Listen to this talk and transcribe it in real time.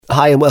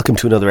Hi and welcome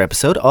to another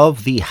episode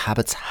of the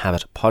Habits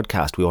Habit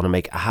podcast. We want to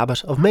make a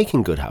habit of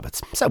making good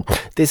habits. So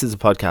this is a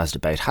podcast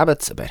about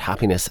habits, about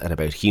happiness and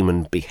about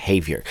human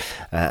behaviour.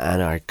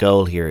 And our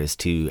goal here is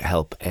to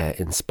help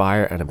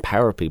inspire and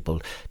empower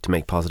people to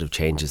make positive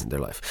changes in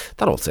their life.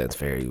 That all sounds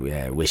very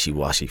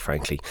wishy-washy,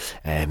 frankly,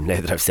 now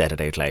that I've said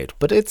it out loud.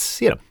 But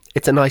it's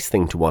a nice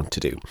thing to want to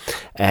do.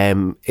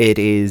 It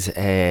is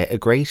a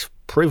great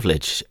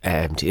privilege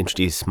to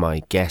introduce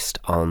my guest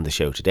on the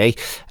show today.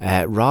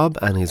 Rob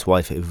and his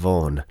wife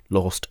Yvonne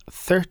lost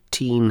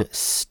 13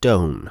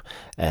 stone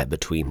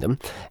between them,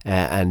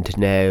 and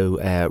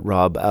now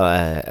Rob,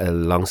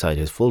 alongside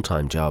his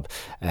full-time job,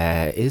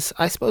 is,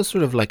 I suppose,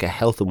 sort of like a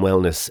health and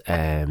wellness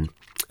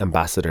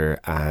ambassador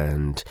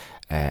and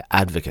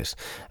advocate,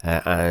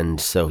 and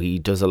so he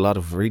does a lot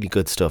of really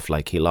good stuff.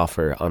 Like, he'll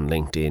offer on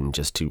LinkedIn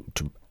just to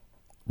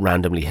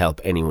randomly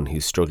help anyone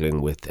who's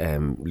struggling with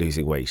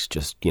losing weight.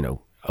 Just,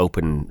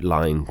 open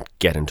line,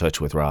 get in touch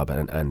with Rob,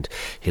 and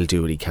he'll do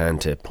what he can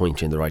to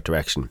point you in the right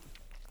direction.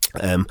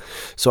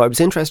 So I was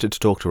interested to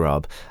talk to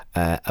Rob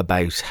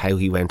about how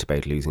he went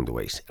about losing the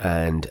weight,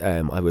 and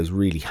I was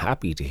really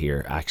happy to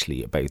hear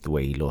actually about the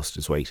way he lost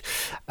his weight,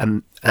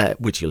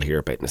 which you'll hear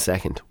about in a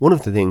second. One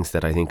of the things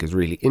that I think is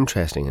really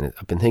interesting, and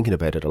I've been thinking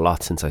about it a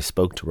lot since I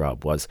spoke to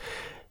Rob, was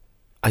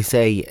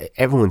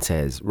everyone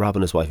says Rob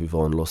and his wife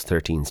Yvonne lost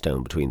 13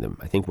 stone between them.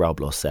 I think Rob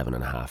lost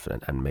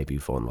 7.5 and maybe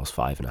Yvonne lost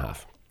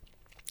 5.5.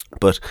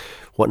 But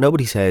what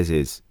nobody says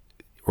is,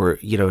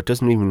 it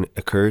doesn't even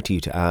occur to you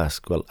to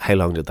ask, well, how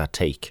long did that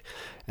take?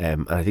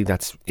 And I think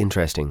that's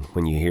interesting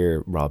when you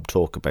hear Rob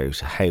talk about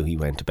how he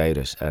went about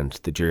it and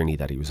the journey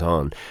that he was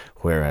on.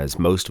 Whereas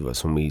most of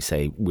us, when we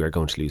say we're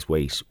going to lose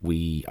weight,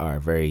 we are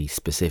very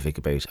specific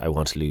about, I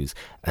want to lose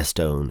a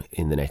stone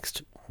in the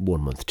next 1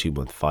 month, 2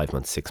 months, 5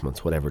 months, 6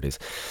 months, whatever it is.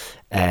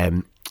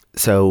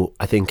 So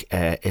I think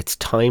it's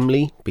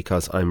timely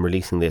because I'm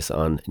releasing this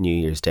on New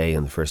Year's Day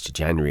on the 1st of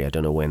January. I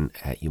don't know when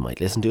you might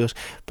listen to it,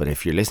 but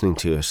if you're listening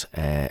to it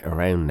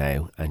around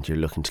now and you're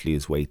looking to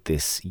lose weight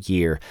this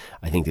year,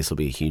 I think this will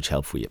be a huge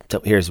help for you. So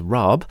here's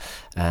Rob,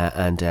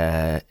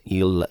 and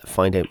you'll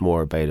find out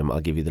more about him.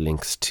 I'll give you the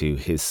links to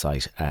his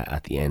site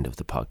at the end of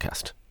the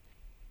podcast.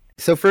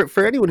 So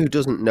for anyone who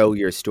doesn't know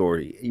your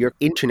story, you're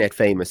internet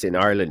famous in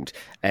Ireland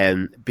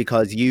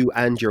because you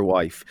and your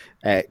wife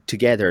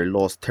together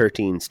lost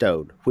 13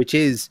 stone, which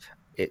is,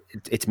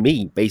 it's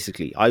me,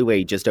 basically. I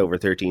weigh just over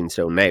 13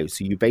 stone now.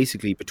 So you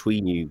basically,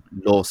 between you,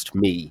 lost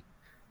me.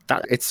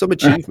 It's some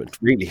achievement,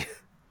 really.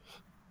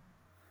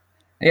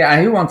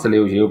 Yeah, who wants to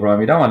lose you, Brian?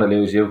 We don't want to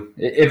lose you.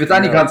 If it's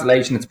any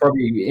consolation, it's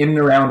probably in and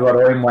around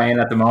what I'm weighing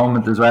at the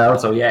moment as well.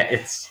 So yeah,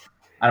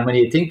 and when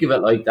you think of it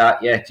like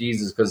that, yeah,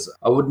 Jesus, because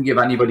I wouldn't give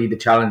anybody the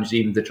challenge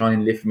even to try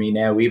and lift me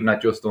now, even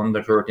at just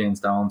under 13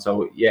 stone.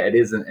 So yeah, it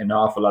is an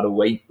awful lot of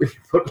weight when you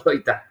put it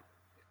like that.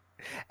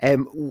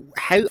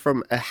 How,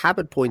 from a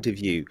habit point of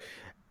view,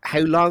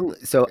 how long,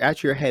 so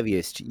at your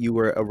heaviest, you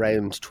were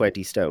around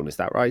 20 stone, is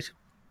that right?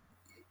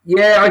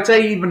 Yeah, I'd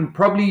say even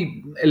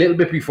probably a little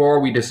bit before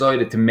we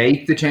decided to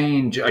make the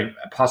change, I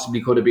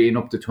possibly could have been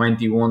up to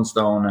 21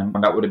 stone, and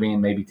that would have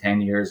been maybe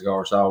 10 years ago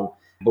or so.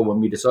 But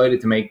when we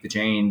decided to make the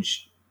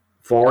change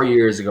 4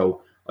 years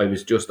ago, I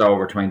was just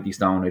over 20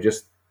 stone. I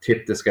just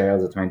tipped the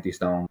scales at 20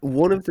 stone.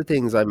 One of the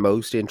things I'm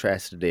most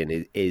interested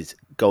in is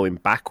going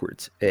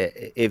backwards.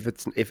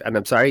 And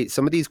I'm sorry,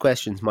 some of these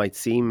questions might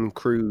seem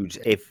crude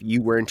if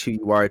you weren't who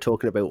you are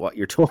talking about what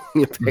you're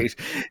talking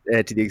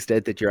about, to the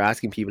extent that you're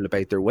asking people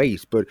about their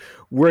weight. But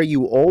were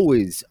you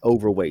always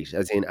overweight,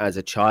 as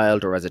a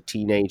child or as a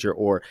teenager,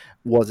 or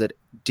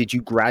did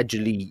you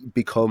gradually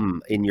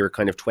become in your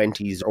kind of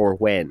 20s, or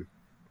when?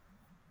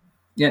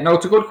 Yeah, no,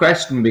 it's a good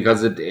question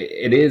because it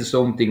is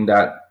something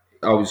that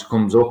always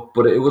comes up,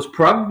 but it was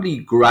probably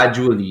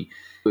gradually.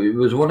 It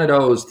was one of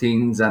those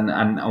things, and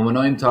when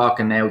I'm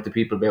talking now to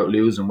people about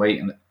losing weight,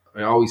 and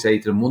I always say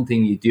to them, one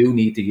thing you do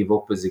need to give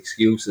up is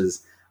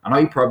excuses. And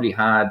I probably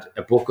had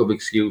a book of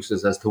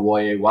excuses as to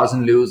why I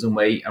wasn't losing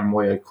weight and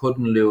why I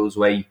couldn't lose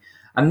weight,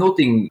 and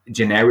nothing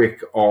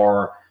generic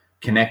or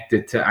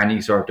connected to any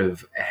sort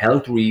of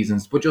health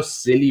reasons, but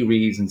just silly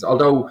reasons.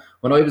 Although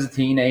when I was a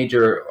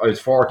teenager, I was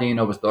 14,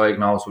 I was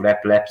diagnosed with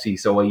epilepsy,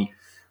 so I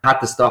had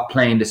to stop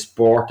playing the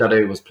sport that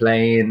I was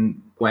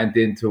playing, went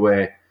into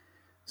a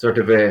sort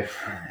of a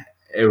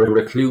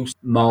recluse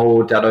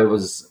mode that I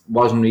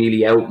wasn't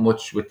really out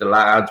much with the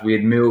lads. We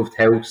had moved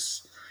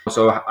house,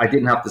 so I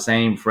didn't have the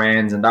same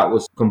friends, and that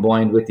was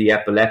combined with the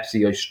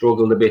epilepsy. I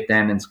struggled a bit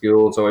then in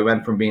school, so I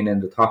went from being in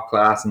the top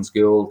class in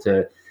school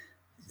to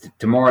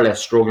more or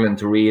less struggling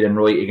to read and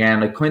write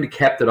again. I kind of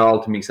kept it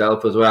all to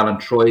myself as well and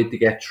tried to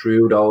get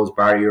through those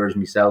barriers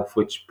myself,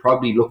 which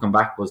probably looking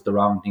back was the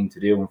wrong thing to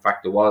do. In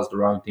fact, it was the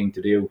wrong thing to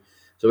do.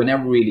 So I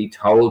never really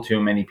told too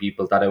many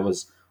people that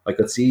I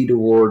could see the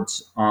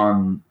words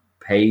on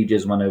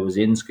pages when I was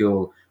in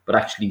school, but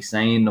actually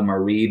saying them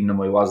or reading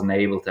them, I wasn't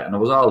able to. And it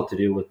was all to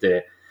do with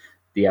the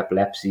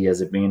epilepsy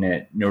as it being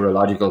a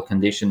neurological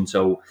condition.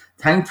 So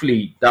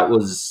thankfully that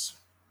was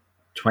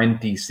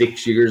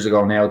 26 years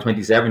ago now,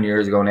 27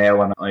 years ago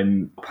now, and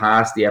I'm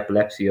past the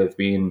epilepsy of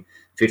being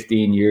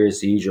 15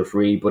 years seizure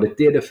free. But it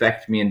did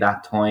affect me in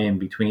that time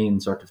between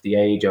sort of the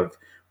age of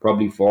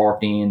probably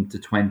 14 to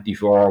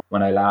 24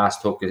 when I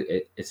last took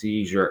a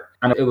seizure.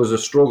 And it was a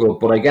struggle,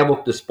 but I gave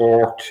up the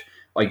sport.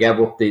 I gave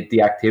up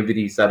the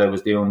activities that I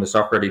was doing, the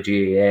soccer, the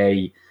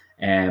GAA,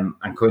 and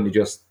kind of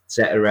just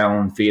sat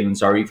around feeling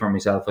sorry for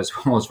myself, I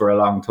suppose, for a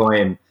long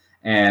time.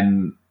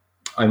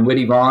 I'm with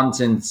Yvonne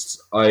since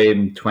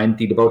I'm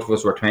 20. The both of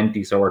us were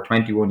 20, so we're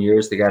 21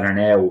 years together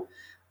now.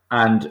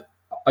 And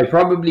I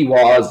probably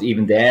was,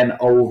 even then,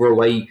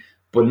 overweight,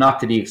 but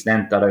not to the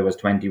extent that I was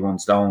 21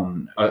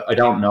 stone. I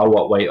don't know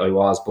what weight I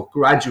was, but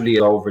gradually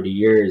over the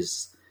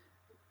years,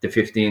 the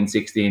 15,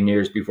 16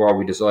 years before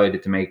we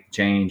decided to make the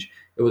change,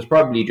 it was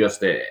probably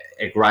just a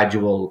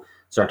gradual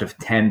sort of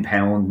 10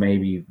 pound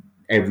maybe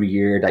every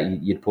year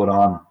that you'd put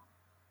on.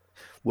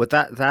 Well,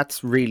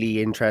 that's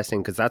really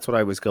interesting, because that's what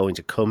I was going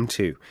to come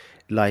to.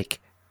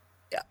 Like,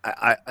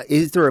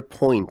 is there a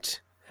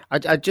point?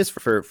 I just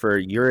for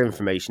your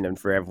information and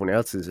for everyone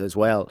else's as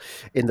well.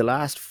 In the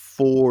last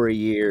 4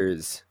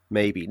 years,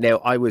 maybe. Now,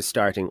 I was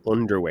starting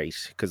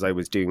underweight because I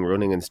was doing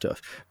running and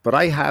stuff, but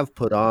I have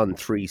put on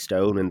 3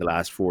 stone in the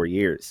last 4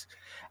 years,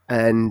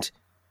 and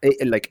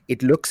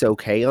it looks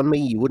okay on me.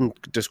 You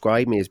wouldn't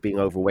describe me as being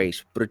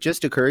overweight, but it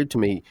just occurred to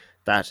me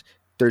that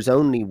there's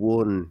only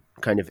one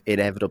kind of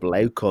inevitable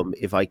outcome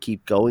if I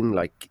keep going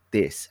like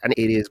this. And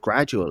it is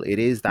gradual. It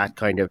is that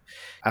kind of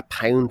a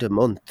pound a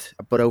month,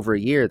 but over a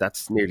year,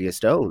 that's nearly a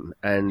stone.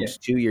 And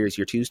 2 years,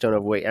 you're 2 stone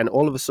overweight. And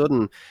all of a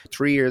sudden,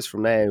 3 years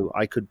from now,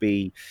 I could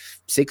be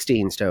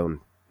 16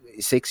 stone.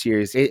 6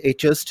 years. It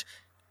just,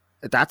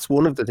 that's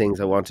one of the things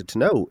I wanted to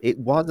know. It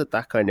was at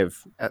that kind of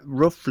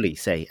roughly,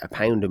 say, a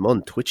pound a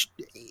month, which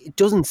it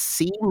doesn't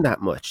seem that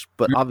much,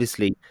 but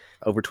obviously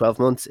over 12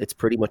 months, it's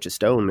pretty much a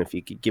stone if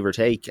you could give or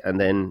take, and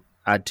then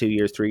add 2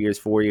 years, 3 years,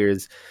 4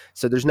 years.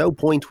 So there's no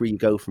point where you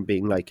go from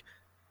being like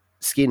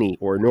skinny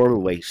or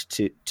normal weight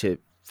to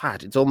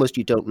fat. It's almost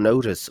you don't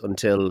notice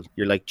until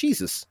you're like,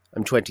 Jesus,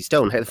 I'm 20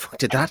 stone. How the fuck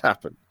did that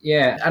happen?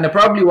 Yeah, and it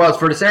probably was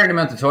for a certain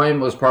amount of time,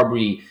 it was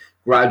probably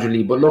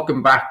gradually, but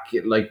looking back,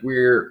 like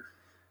we're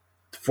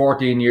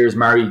 14 years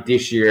married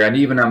this year, and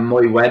even on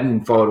my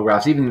wedding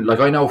photographs, even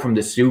like I know from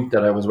the suit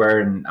that I was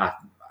wearing at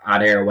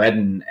our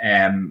wedding,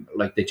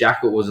 like the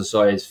jacket was a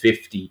size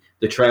 50,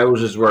 the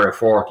trousers were a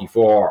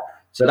 44,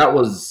 so that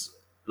was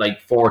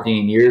like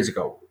 14 years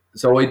ago.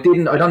 So I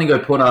don't think I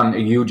put on a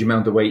huge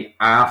amount of weight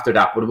after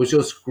that, but it was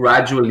just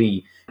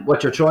gradually.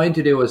 What you're trying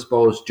to do, I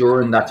suppose,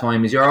 during that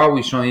time is you're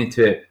always trying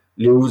to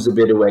lose a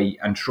bit of weight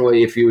and try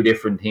a few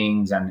different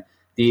things, and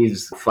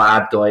these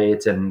fad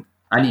diets and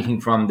anything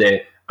from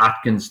the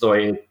Atkins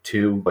diet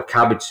to a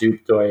cabbage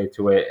soup diet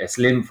to a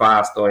slim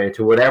fast diet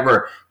to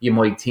whatever you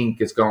might think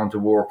is going to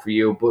work for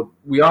you. But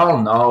we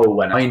all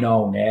know, and I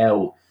know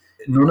now,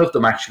 none of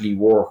them actually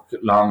work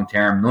long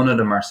term. None of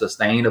them are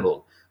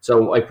sustainable.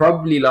 So I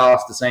probably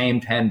lost the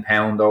same 10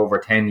 pound over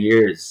 10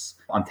 years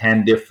on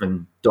 10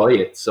 different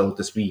diets, so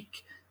to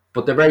speak.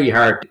 But they're very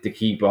hard to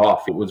keep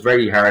off. It was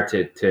very hard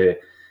to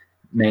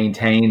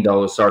maintain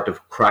those sort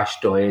of crash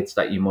diets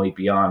that you might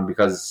be on,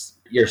 because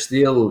you're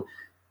still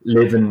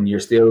living, you're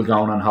still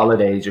going on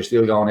holidays, you're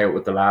still going out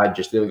with the lads,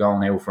 you're still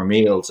going out for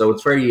meals. So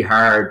it's very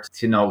hard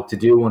to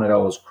do one of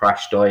those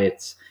crash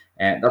diets.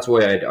 And that's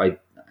why I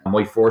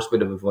my first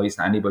bit of advice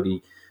to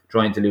anybody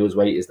trying to lose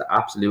weight is to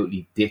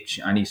absolutely ditch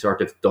any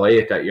sort of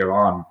diet that you're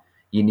on.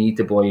 You need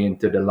to buy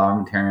into the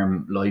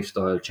long-term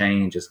lifestyle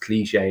change, as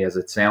cliche as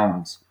it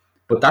sounds.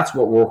 But that's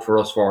what worked for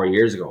us 4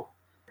 years ago.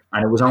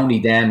 And it was only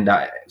then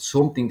that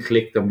something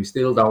clicked, and we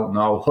still don't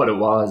know what it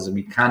was, and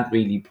we can't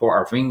really put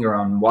our finger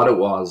on what it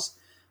was.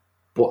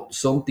 But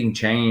something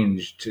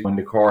changed in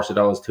the course of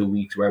those 2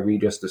 weeks where we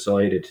just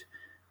decided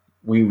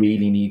we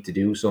really need to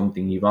do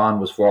something. Yvonne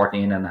was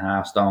 14 and a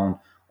half stone.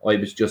 I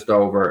was just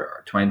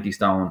over 20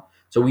 stone.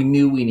 So we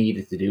knew we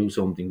needed to do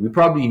something. We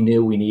probably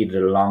knew we needed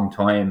it a long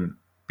time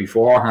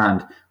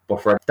beforehand.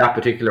 But for that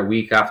particular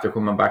week after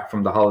coming back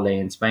from the holiday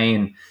in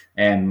Spain,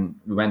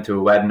 we went to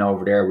a wedding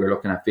over there. We were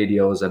looking at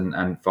videos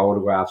and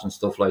photographs and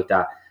stuff like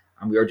that.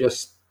 And we were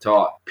just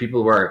taught, I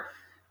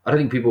don't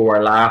think people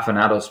were laughing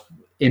at us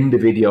in the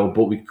video,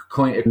 but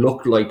it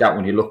looked like that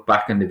when you look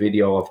back in the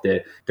video of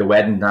the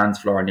wedding dance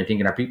floor, and you're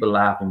thinking, are people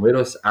laughing with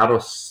us, at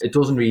us? It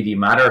doesn't really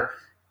matter.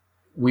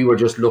 We were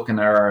just looking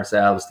at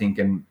ourselves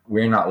thinking,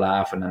 we're not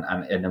laughing,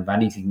 and if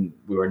anything,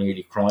 we were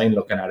nearly crying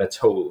looking at it.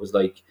 So it was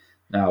like,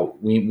 no,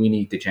 we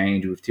need to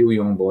change. We have 2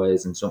 young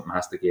boys and something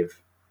has to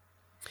give.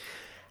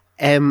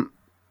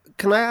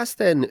 Can I ask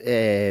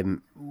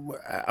then,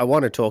 I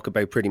want to talk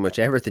about pretty much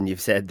everything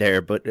you've said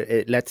there, but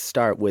let's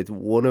start with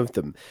one of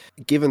them.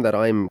 Given that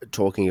I'm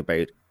talking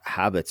about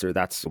habits, or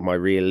that's my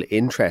real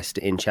interest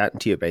in chatting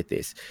to you about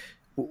this,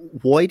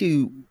 why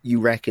do you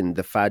reckon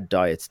the fad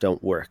diets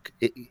don't work?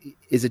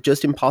 Is it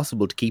just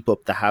impossible to keep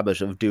up the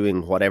habit of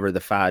doing whatever the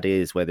fad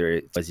is, whether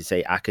it's, as you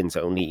say, Atkins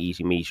only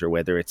eating meat, or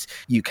whether it's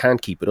you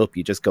can't keep it up,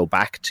 you just go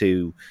back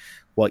to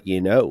what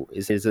you know?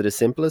 Is it as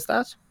simple as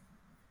that?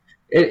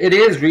 It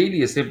is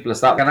really as simple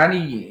as that.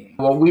 And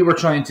what we were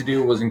trying to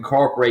do was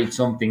incorporate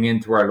something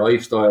into our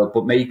lifestyle,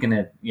 but making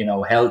it,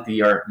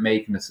 healthy, or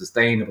making it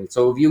sustainable.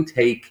 So if you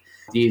take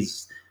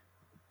these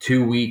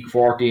 2 week,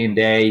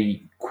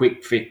 14-day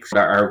quick fix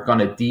that are going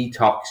to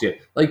detox you,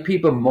 like,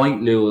 people might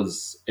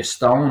lose a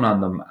stone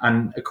on them.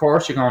 And of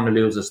course you're going to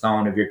lose a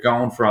stone if you're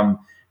going from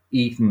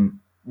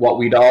eating what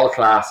we'd all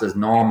class as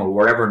normal,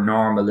 wherever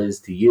normal is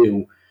to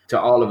you, to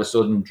all of a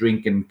sudden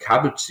drinking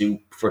cabbage soup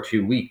for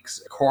 2 weeks.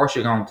 Of course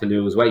you're going to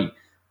lose weight.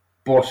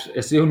 But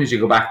as soon as you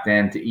go back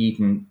then to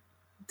eating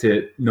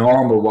to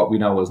normal, what we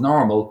know as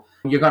normal,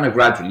 you're going to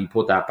gradually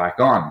put that back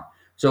on.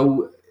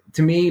 So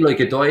to me, like,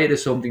 a diet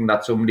is something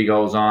that somebody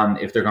goes on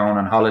if they're going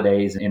on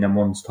holidays in a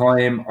month's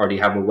time, or they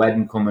have a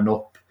wedding coming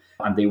up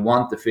and they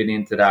want to fit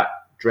into that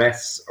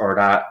dress or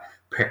that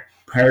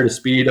pair of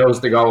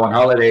Speedos to go on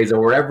holidays,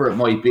 or wherever it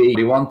might be.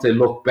 They want to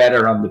look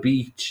better on the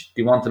beach.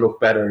 They want to look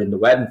better in the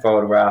wedding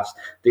photographs.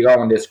 They go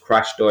on this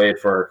crash diet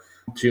for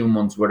 2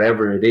 months,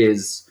 whatever it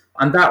is.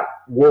 And that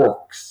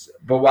works.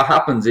 But what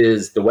happens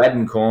is the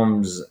wedding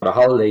comes, the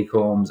holiday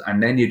comes,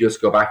 and then you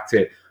just go back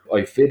to,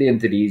 I fit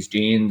into these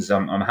jeans,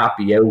 I'm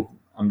happy out.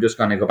 I'm just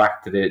going to go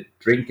back to the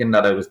drinking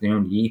that I was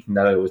doing, the eating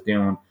that I was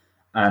doing.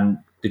 And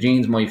the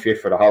jeans might fit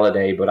for the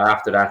holiday, but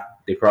after that,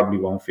 they probably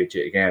won't fit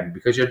you again,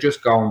 because you're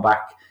just going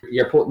back.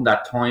 You're putting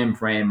that time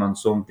frame on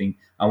something,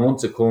 and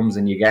once it comes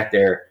and you get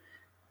there,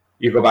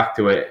 you go back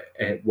to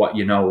it, what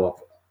you know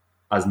of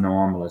as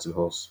normal, I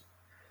suppose.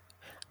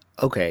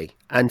 Okay.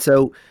 And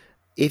so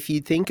if you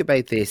think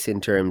about this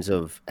in terms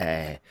of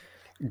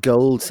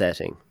goal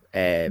setting,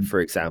 for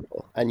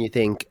example, and you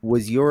think,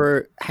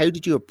 how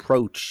did you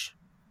approach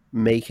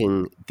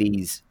making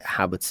these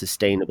habits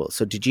sustainable?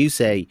 So did you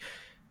say,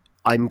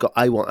 I'm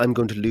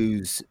going to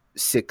lose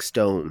 6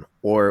 stone,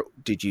 or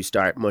did you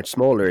start much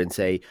smaller and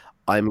say,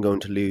 I'm going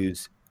to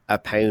lose a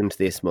pound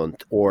this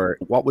month? Or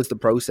what was the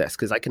process?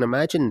 Because I can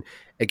imagine,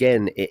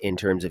 again, in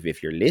terms of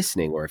if you're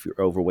listening or if you're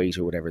overweight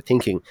or whatever,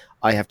 thinking,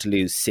 I have to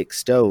lose 6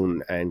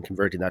 stone and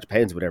converting that to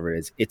pounds, whatever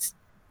it is,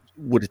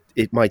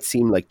 it might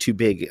seem like too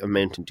big a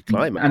mountain to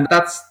climb. And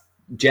that's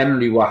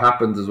generally what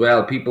happens as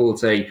well. People will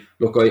say,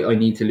 look, I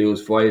need to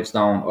lose 5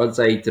 stone. I'd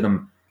say to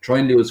them, try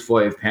and lose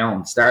 5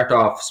 pounds. Start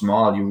off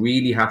small. You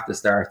really have to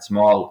start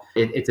small.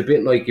 It's a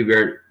bit like if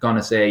you're going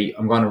to say,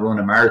 I'm going to run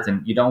a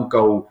marathon. You don't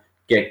go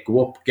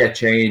up, get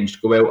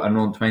changed, go out and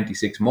run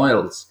 26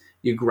 miles.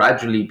 You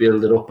gradually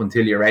build it up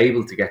until you're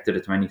able to get to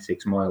the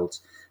 26 miles.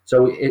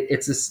 So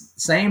it's the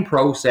same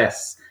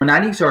process in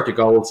any sort of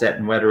goal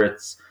setting, whether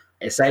it's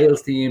a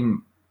sales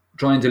team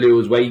trying to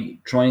lose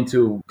weight, trying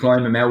to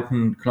climb a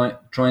mountain,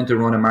 trying to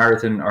run a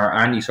marathon, or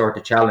any sort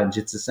of challenge.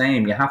 It's the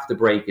same. You have to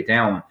break it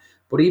down.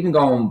 But even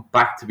going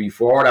back to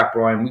before that,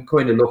 Brian, we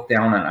kind of looked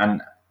down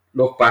and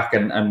looked back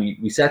and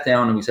we sat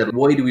down and we said,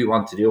 why do we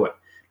want to do it?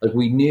 Like,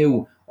 we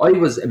knew. I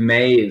was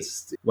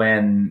amazed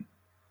when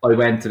I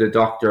went to the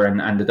doctor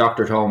and the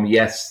doctor told me,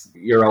 yes,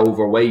 you're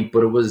overweight.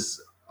 But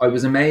I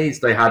was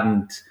amazed I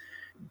hadn't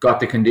got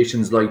the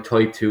conditions like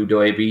type 2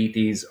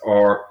 diabetes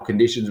or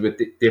conditions with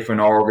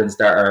different organs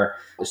that are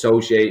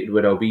associated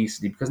with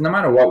obesity. Because no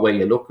matter what way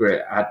you look at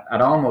it,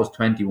 at almost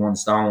 21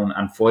 stone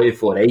and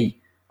 5'8",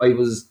 I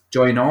was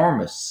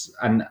ginormous,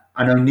 and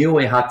I knew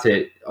I had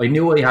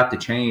to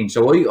change.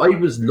 So I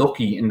was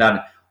lucky in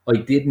that I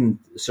didn't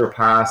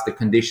surpass the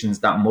conditions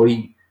that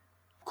might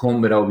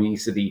come with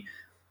obesity.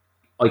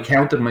 I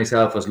counted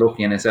myself as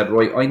lucky, and I said,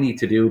 right, I need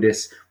to do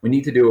this. We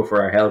need to do it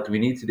for our health. We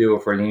need to do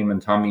it for Liam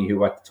and Tommy,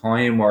 who at the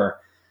time were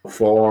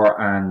 4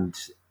 and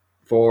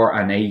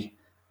 8.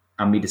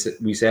 And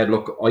we said,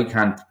 look, I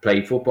can't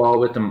play football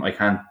with them. I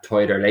can't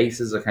tie their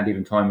laces. I can't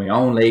even tie my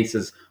own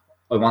laces.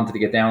 I wanted to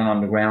get down on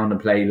the ground and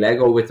play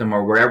Lego with them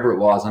or wherever it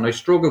was. And I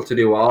struggled to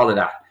do all of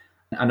that.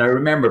 And I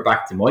remember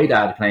back to my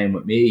dad playing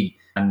with me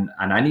and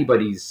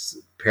anybody's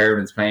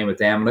parents playing with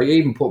them. And I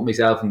even put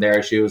myself in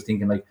their shoes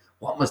thinking, like,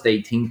 what must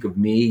they think of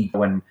me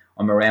when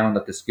I'm around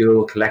at the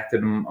school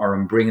collecting them, or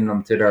I'm bringing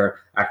them to their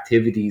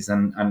activities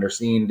and they're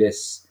seeing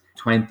this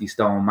 20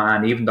 stone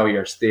man, even though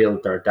you're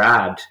still their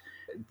dad.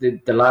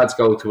 The lads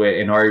go to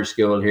an Irish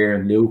school here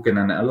in Lucan,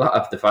 and a lot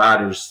of the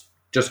fathers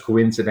just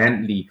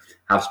coincidentally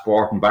have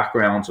sporting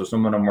backgrounds. So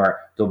some of them were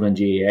Dublin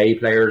GAA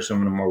players, some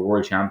of them were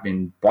world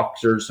champion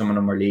boxers, some of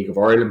them were League of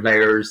Ireland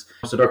players.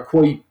 So they're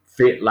quite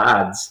fit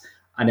lads.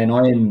 And then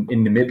I'm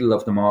in the middle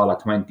of them all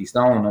at 20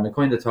 stone. And I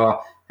kind of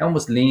thought, how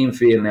must Liam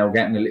feel now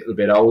getting a little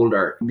bit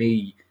older?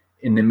 Me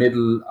in the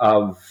middle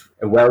of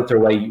a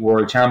welterweight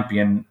world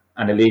champion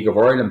and a League of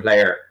Ireland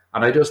player.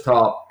 And I just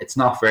thought, it's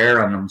not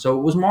fair on them. So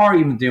it was more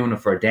even doing it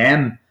for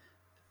them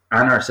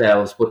and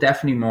ourselves, but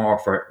definitely more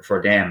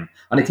for them.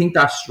 And I think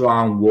that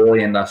strong why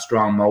and that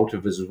strong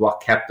motive is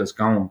what kept us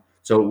going.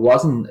 So it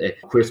wasn't a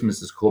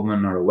Christmas is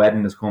coming, or a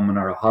wedding is coming,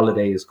 or a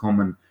holiday is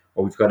coming,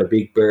 or we've got a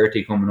big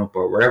birthday coming up,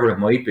 or wherever it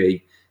might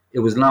be. It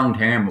was long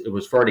term. It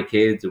was for the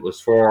kids. It was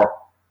for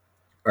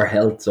our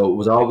health. So it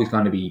was always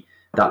going to be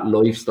that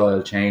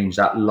lifestyle change,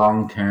 that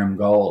long term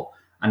goal.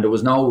 And there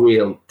was no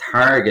real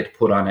target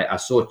put on it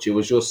as such. It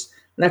was just,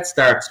 let's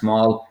start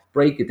small,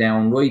 break it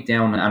down, write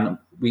down. And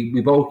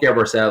we both gave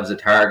ourselves a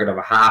target of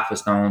a half a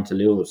stone to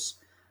lose.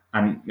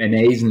 And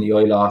amazingly,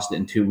 I lost it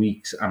in 2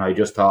 weeks. And I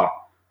just thought,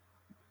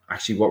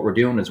 actually, what we're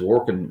doing is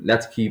working.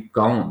 Let's keep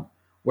going.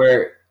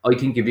 Where I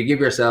think if you give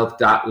yourself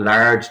that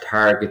large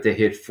target to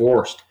hit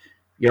first,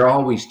 you're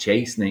always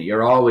chasing it.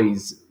 You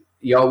always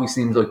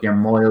seems like you're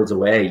miles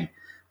away.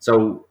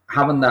 So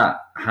having that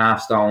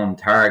half stone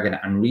target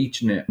and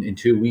reaching it in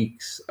 2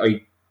 weeks,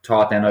 I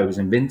thought then I was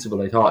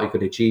invincible. I thought I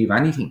could achieve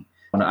anything.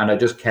 And I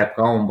just kept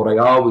going. But I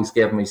always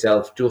gave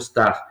myself just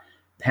that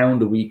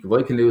pound a week. If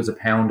I can lose a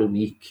pound a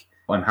week,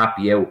 I'm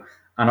happy out.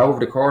 And over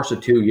the course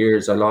of 2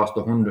 years, I lost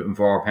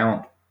 104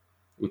 pounds,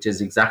 which is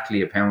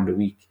exactly a pound a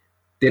week.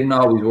 Didn't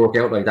always work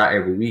out like that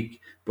every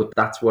week, but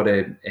that's what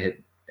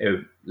it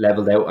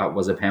leveled out at,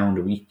 was a pound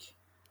a week.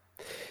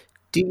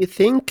 Do you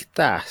think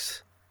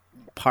that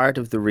part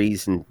of the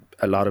reason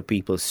a lot of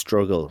people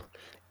struggle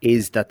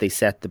is that they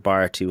set the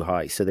bar too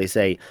high? So they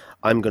say,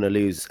 I'm going to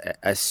lose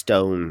a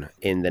stone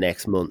in the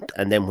next month.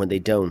 And then when they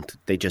don't,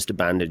 they just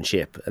abandon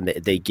ship and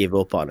they give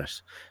up on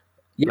it.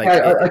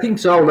 Yeah, I think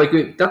so. Like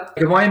that,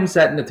 if I'm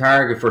setting a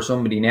target for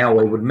somebody now,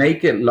 I would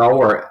make it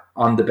lower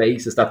on the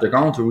basis that they're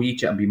going to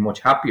reach it and be much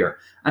happier.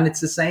 And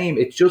it's the same.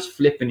 It's just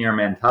flipping your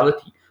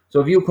mentality.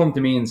 So if you come to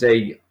me and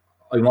say,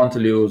 I want to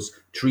lose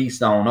 3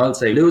 stone, I'll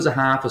say lose a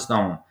half a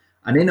stone.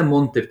 And in a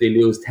month, if they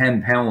lose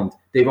 10 pounds,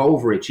 they've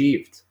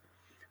overachieved.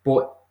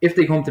 But if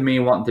they come to me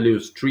and want to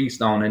lose 3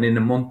 stone and in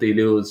a month they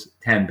lose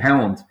 10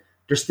 pounds,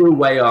 they're still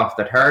way off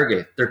the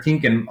target. They're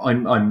thinking,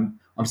 I'm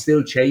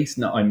still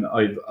chasing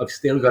it. I've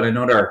still got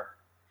another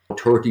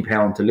 30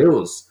 pounds to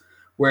lose.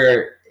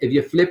 Where if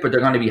you flip it,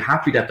 they're going to be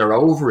happy that they're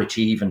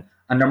overachieving,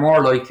 and they're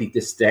more likely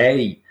to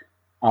stay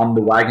on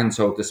the wagon,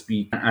 so to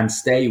speak, and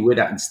stay with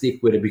it and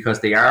stick with it because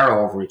they are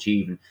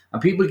overachieving.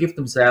 And people give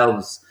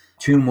themselves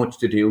too much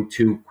to do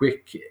too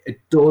quick. It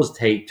does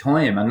take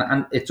time,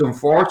 and it's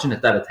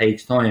unfortunate that it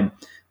takes time.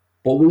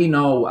 But we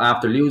know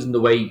after losing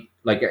the weight,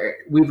 like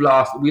we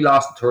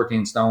lost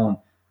 13 stone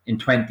in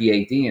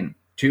 2018.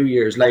 2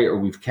 years later,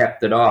 we've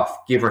kept it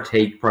off, give or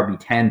take probably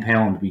 10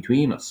 pounds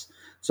between us.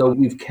 So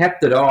we've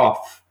kept it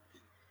off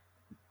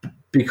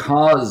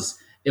because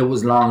it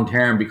was long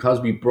term, because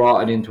we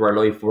brought it into our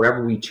life.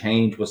 Wherever we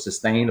changed was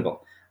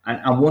sustainable.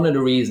 And one of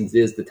the reasons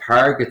is the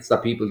targets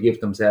that people give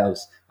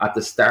themselves at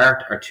the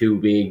start are too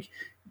big.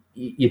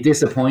 You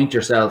disappoint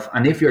yourself.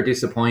 And if you're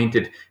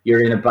disappointed,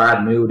 you're in a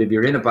bad mood. If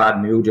you're in a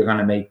bad mood, you're going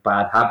to make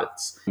bad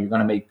habits. You're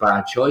going to make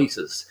bad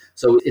choices.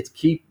 So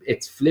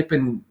it's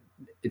flipping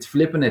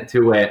it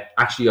to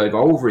actually I've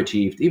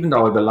overachieved. Even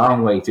though I have a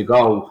long way to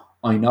go,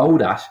 I know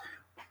that.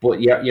 But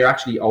you're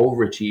actually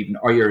overachieving,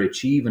 or you're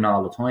achieving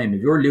all the time.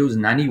 If you're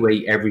losing any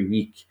weight every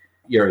week,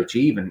 you're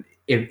achieving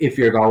if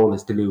your goal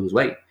is to lose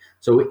weight.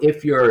 So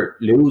if you're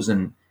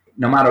losing,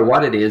 no matter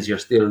what it is, you're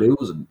still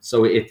losing.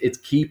 So it's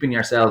keeping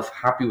yourself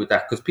happy with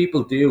that. Because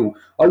people do.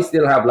 I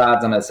still have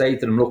lads, and I say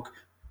to them, look,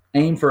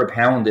 aim for a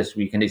pound this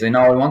week. And they say, no,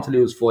 I want to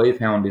lose 5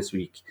 pounds this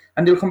week.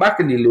 And they'll come back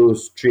and they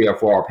lose 3 or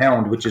 4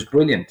 pounds, which is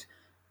brilliant.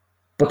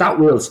 But that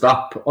will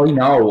stop. I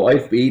know.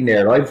 I've been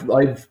there.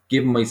 I've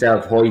given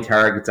myself high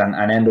targets and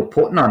end up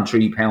putting on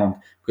 3 pounds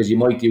because you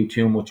might do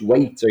too much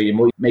weight, or you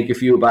might make a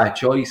few bad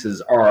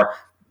choices, or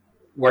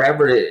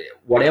whatever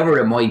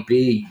it might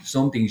be.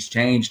 Something's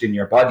changed in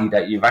your body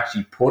that you've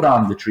actually put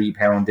on the 3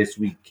 pound this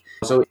week.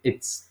 So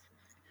it's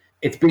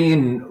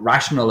being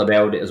rational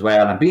about it as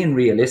well and being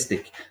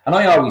realistic. And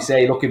I always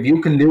say, look, if you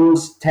can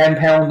lose 10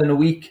 pounds in a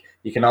week,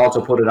 you can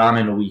also put it on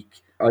in a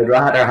week. I'd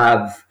rather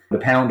have the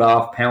pound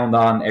off, pound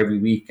on every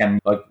week. And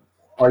like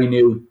I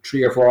knew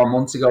 3 or 4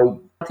 months ago,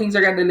 things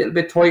are getting a little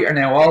bit tighter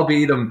now. I'll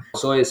be them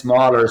size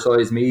small or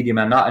size medium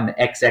and not an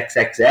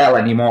XXXL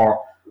anymore.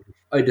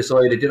 I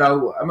decided,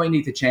 I might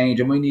need to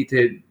change. I might need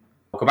to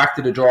go back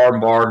to the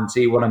drawing board and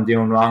see what I'm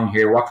doing wrong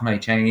here. What can I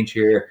change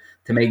here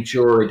to make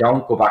sure I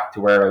don't go back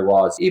to where I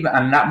was?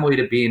 And that might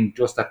have been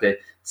just at the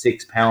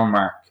 6 pound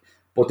mark.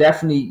 But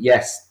definitely,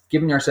 yes,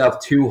 giving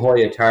yourself too high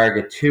a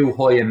target, too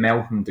high a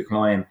mountain to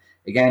climb.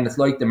 Again, it's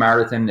like the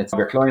marathon. If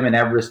you're climbing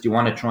Everest, you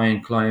want to try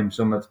and climb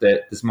some of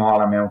the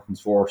smaller mountains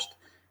first.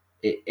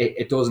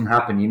 It doesn't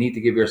happen. You need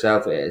to give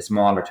yourself a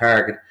smaller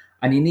target,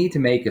 and you need to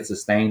make it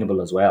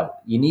sustainable as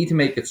well. You need to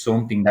make it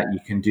something that you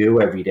can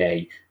do every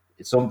day.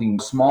 It's something,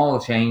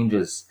 small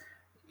changes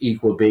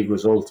equal big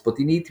results, but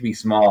they need to be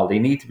small. They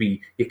need to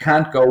be, you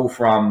can't go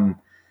from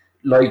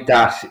like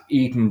that,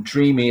 eating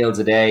 3 meals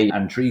a day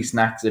and 3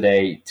 snacks a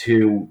day,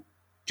 to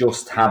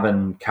just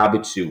having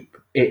cabbage soup.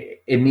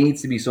 It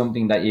needs to be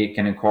something that you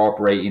can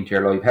incorporate into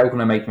your life. How can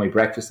I make my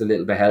breakfast a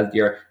little bit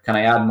healthier? Can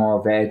I add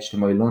more veg to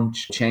my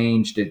lunch?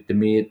 Change the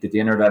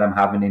dinner that I'm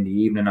having in the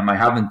evening? Am I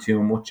having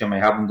too much? Am I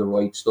having the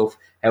right stuff?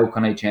 How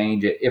can I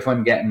change it? If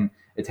I'm getting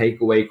a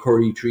takeaway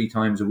curry 3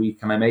 times a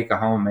week, can I make a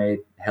homemade,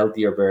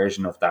 healthier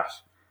version of that?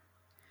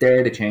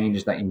 They're the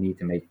changes that you need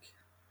to make.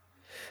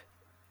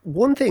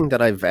 One thing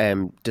that I've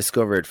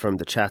discovered from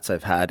the chats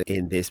I've had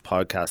in this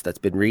podcast that's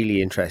been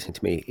really interesting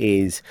to me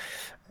is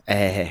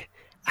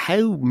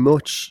how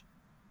much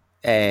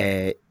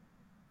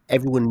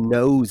everyone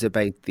knows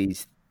about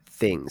these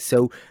things.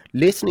 So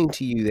listening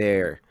to you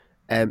there,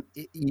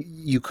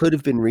 you could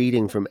have been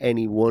reading from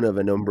any one of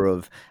a number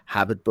of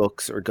habit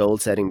books or goal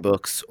setting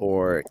books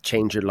or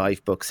change your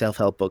life books,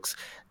 self-help books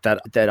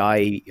that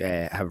I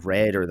have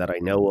read or that I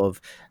know of.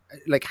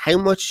 Like, how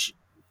much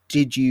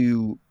did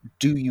you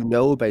do you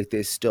know about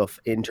this stuff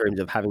in terms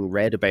of having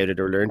read about it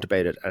or learned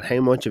about it, and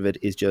how much of it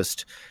is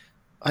just,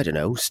 I don't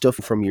know, stuff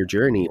from your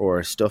journey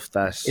or stuff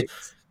that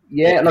It's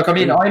yeah. Look, I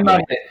mean,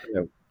 experienced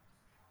you?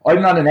 I'm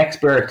not an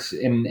expert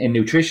in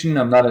nutrition.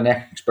 I'm not an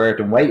expert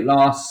in weight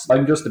loss.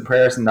 I'm just a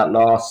person that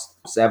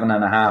lost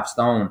 7.5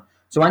 stone.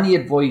 So any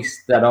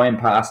advice that I'm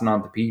passing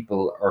on to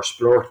people or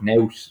splurting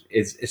out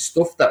is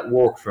stuff that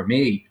worked for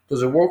me.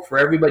 Does it work for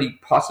everybody?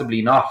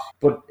 Possibly not.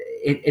 But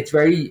it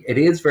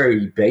is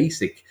very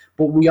basic.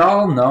 But we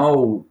all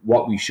know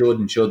what we should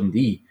and shouldn't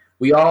eat.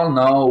 We all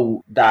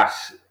know that,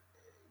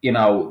 you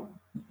know,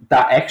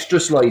 that extra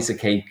slice of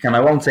cake, and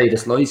I won't say the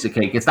slice of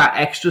cake, it's that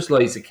extra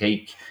slice of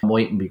cake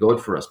mightn't be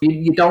good for us.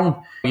 You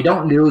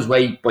don't lose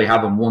weight by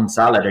having one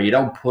salad, or you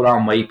don't put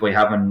on weight by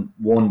having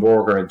one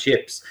burger and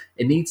chips.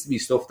 It needs to be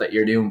stuff that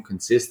you're doing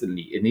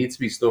consistently. It needs to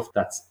be stuff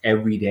that's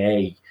every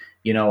day,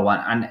 you know,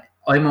 and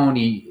I'm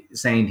only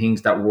saying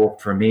things that work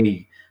for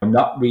me. I'm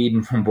not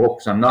reading from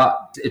books.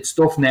 It's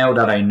stuff now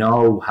that I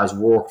know has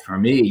worked for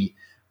me,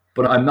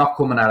 but I'm not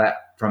coming at it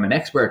from an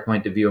expert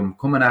point of view. I'm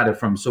coming at it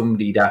from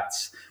somebody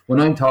that's, when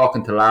I'm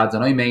talking to lads,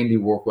 and I mainly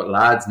work with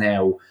lads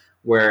now,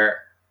 where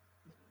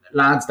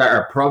lads that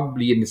are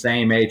probably in the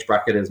same age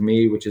bracket as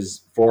me, which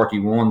is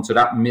 41, so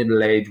that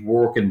middle-aged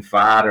working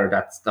father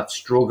that's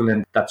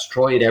struggling, that's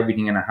tried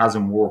everything and it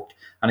hasn't worked.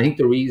 And I think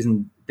the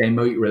reason they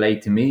might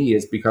relate to me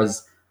is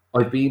because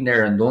I've been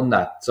there and done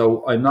that.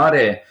 So I'm not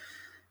a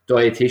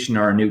dietitian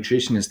or a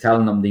nutritionist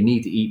telling them they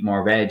need to eat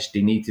more veg,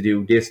 they need to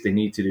do this, they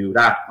need to do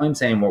that. I'm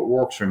saying what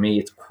works for me.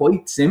 It's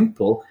quite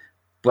simple,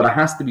 but it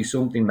has to be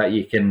something that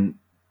you can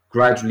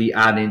gradually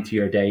add into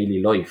your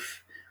daily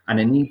life. And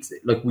it needs,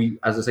 like,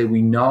 as I say,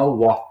 we know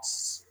what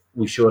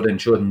we should and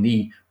shouldn't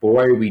eat, but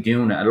why are we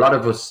doing it? A lot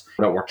of us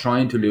that we're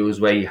trying to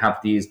lose weight have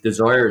these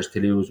desires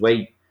to lose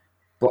weight,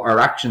 but our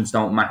actions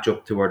don't match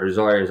up to our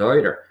desires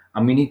either.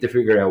 And we need to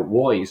figure out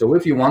why. So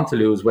if you want to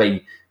lose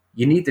weight,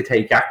 you need to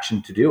take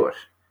action to do it.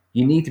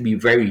 You need to be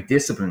very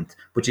disciplined,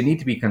 but you need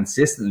to be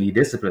consistently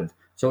disciplined.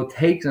 So it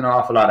takes an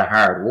awful lot of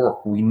hard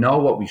work. We know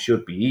what we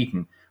should be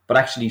eating, but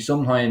actually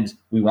sometimes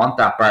we want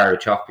that bar of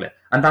chocolate,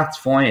 and that's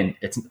fine.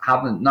 It's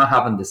not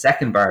having the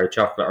second bar of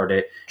chocolate or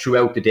the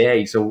throughout the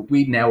day. So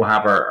we now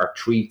have our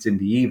treats in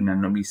the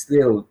evening, and we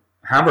still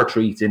have our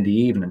treats in the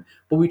evening,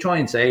 but we try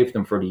and save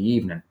them for the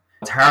evening.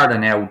 It's harder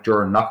now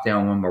during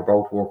lockdown when we're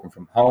both working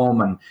from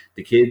home and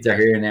the kids are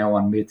here now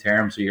on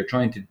midterm, so you're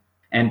trying to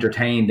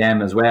entertain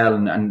them as well,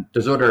 and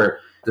there's other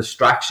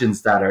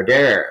distractions that are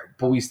there,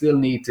 but we still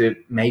need to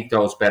make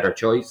those better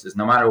choices.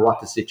 No matter what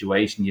the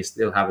situation, you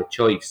still have a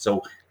choice.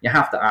 So you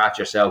have to ask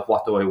yourself,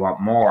 what do I want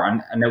more?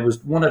 And it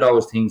was one of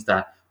those things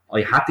that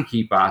I had to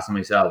keep asking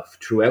myself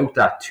throughout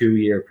that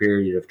 2-year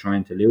period of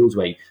trying to lose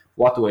weight.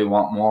 What do I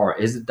want more?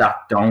 Is it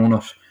that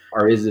donut,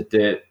 or is it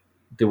the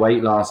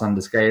weight loss on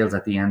the scales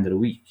at the end of the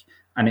week?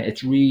 And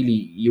it's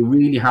really, you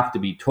really have to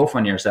be tough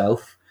on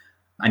yourself,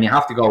 and you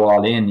have to go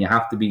all in. You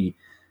have to be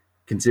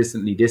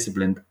consistently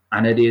disciplined,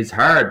 and it is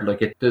hard.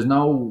 Like, there's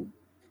no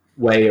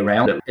way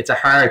around it. It's a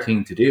hard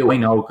thing to do. I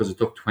know, because it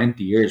took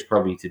 20 years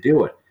probably to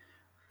do it.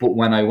 But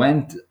when I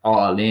went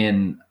all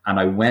in and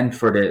I went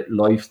for the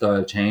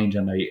lifestyle change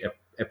and I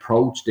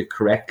approached it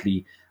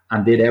correctly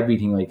and did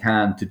everything I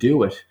can to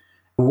do it,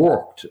 it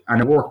worked.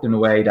 And it worked in a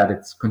way that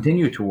it's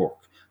continued to work,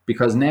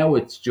 because now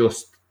it's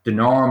just the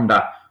norm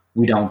that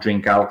we don't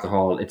drink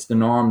alcohol. It's the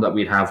norm that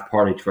we'd have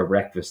porridge for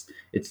breakfast.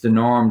 It's the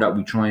norm that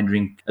we try and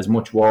drink as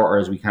much water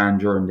as we can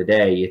during the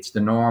day. It's the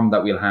norm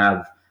that we'll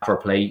have our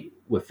plate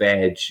with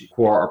veg,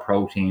 quarter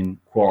protein,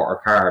 quarter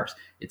carbs.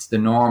 It's the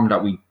norm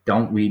that we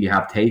don't really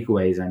have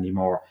takeaways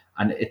anymore.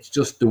 And it's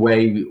just the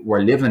way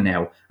we're living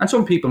now. And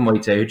some people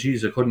might say, oh,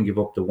 geez, I couldn't give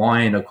up the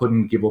wine. I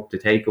couldn't give up the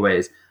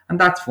takeaways. And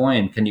that's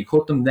fine. Can you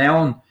cut them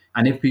down?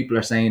 And if people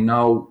are saying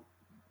no,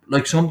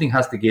 like, something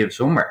has to give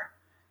somewhere.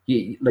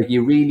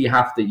 You really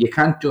have to. You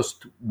can't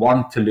just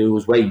want to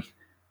lose weight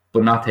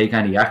but not take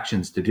any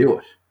actions to do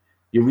it.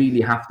 You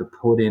really have to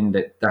put in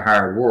the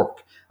hard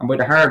work. And by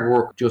the hard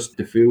work, just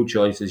the food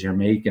choices you're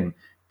making,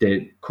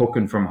 the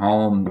cooking from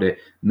home, the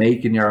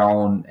making your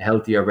own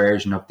healthier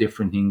version of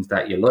different things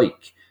that you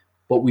like.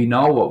 But we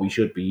know what we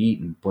should be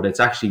eating, but it's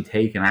actually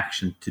taking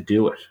action to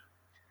do it.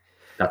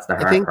 That's the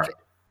hard part.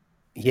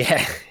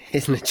 Yeah,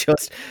 isn't it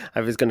just?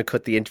 I was going to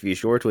cut the interview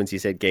short once you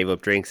said gave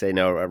up drinks. Say,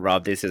 no,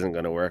 Rob, this isn't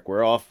going to work.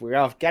 We're off.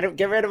 Get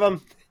rid of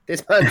him.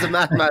 This man's a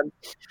madman.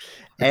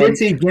 I did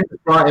see Guinness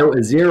brought out a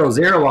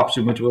 0-0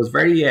 option, which I was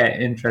very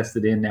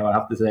interested in. Now I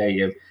have to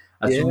say,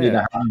 as somebody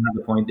that hadn't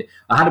had a point,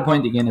 I had a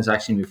point of Guinness.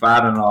 Actually, my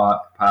father-in-law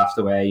passed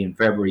away in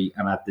February,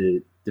 and at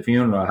the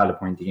funeral, I had a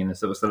point of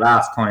Guinness. It was the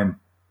last time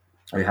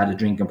I had a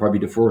drink, and probably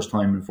the first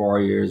time in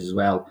 4 years as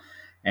well.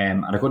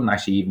 And I couldn't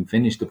actually even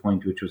finish the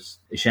point, which was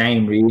a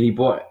shame, really.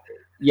 But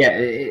yeah,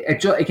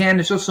 again,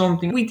 it's just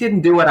something we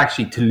didn't do it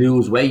actually to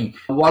lose weight.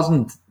 It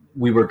wasn't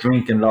we were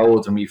drinking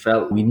loads and we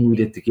felt we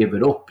needed to give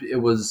it up. It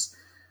was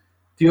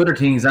the other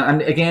things,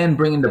 and again,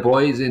 bringing the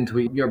boys into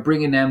it, you're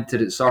bringing them to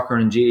the soccer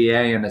and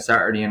GAA on a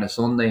Saturday and a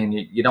Sunday, and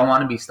you don't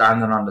want to be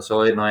standing on the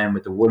sideline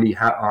with the woolly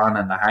hat on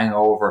and the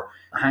hangover.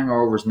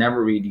 Hangovers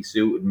never really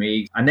suited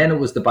me. And then it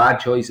was the bad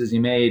choices you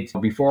made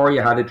before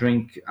you had a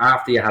drink,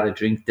 after you had a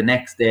drink, the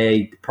next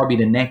day, probably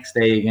the next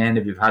day again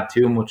if you've had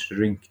too much to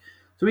drink.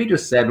 So we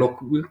just said, look,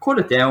 we'll cut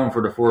it down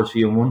for the first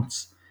few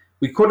months.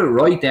 We cut it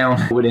right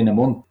down within a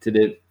month to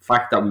the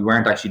fact that we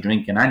weren't actually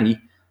drinking any,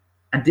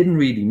 and didn't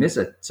really miss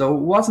it. So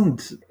it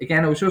wasn't,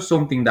 again, it was just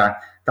something that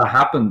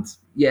happened.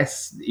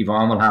 Yes,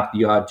 Yvonne will have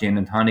the odd gin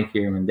and tonic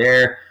here and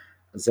there.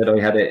 I said I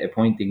had a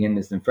pint of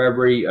Guinness in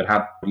February. I'd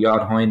have the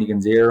odd Heineken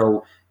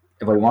Zero.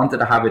 If I wanted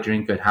to have a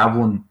drink, I'd have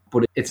one.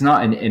 But it's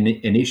not an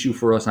issue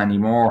for us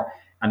anymore.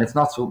 And it's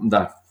not something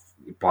that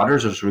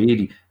bothers us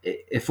really.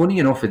 Funny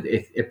enough,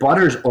 it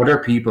bothers other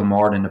people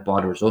more than it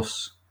bothers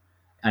us.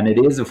 And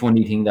it is a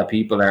funny thing that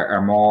people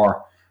are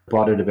more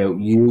bothered about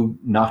you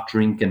not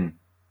drinking.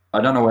 I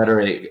don't know whether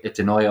it's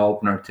an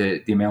eye-opener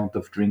to the amount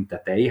of drink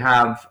that they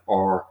have,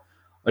 or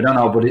I don't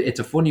know, but it's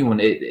a funny one.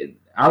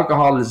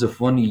 Alcohol is a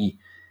funny,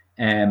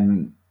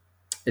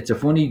 it's a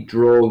funny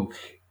drug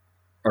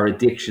or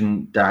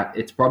addiction that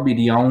it's probably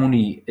the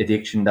only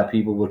addiction that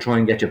people will try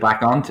and get you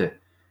back onto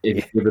if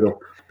you give it up.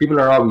 People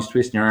are always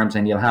twisting your arms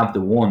and you'll have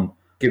the one.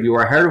 If you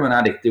were a heroin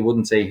addict, they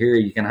wouldn't say, here,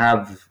 you can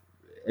have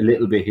a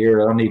little bit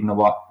here. I don't even know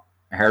what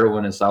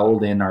heroin is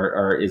sold in,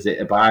 or is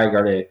it a bag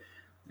or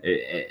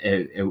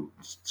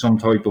some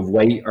type of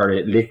weight or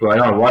a liquid. I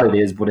don't know what it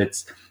is, but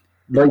it's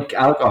like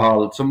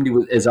alcohol. Somebody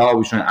is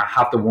always trying to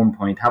have the 1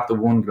 point, have the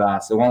one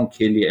glass. It won't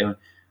kill you.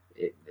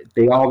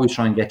 They always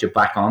try and get you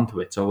back onto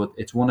it. So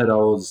it's one of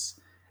those.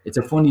 It's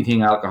a funny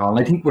thing, alcohol. And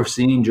I think we're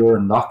seeing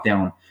during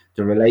lockdown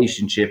the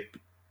relationship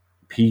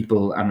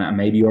people and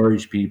maybe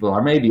Irish people,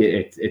 or maybe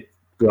it's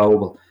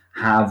global,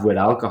 have with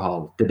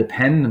alcohol. The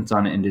dependence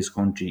on it in this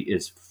country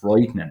is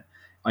frightening.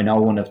 I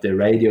know one of the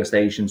radio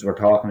stations were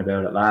talking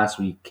about it last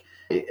week.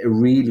 It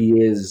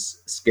really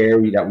is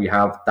scary that we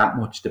have that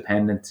much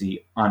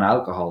dependency on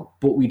alcohol,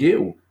 but we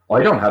do.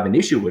 I don't have an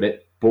issue with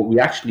it, but we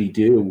actually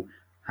do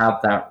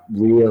have that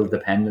real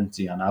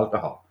dependency on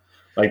alcohol.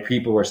 Like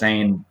people were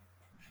saying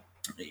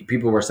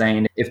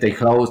if they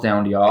close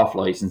down the off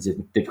license, if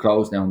they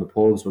close down the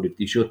pubs, but if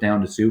they shut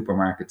down the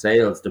supermarket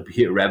sales, there'd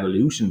be a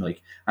revolution.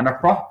 And there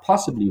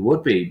possibly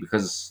would be,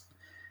 because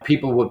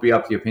people would be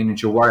up to the opinion,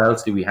 sure, what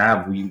else do we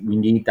have? We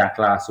need that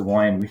glass of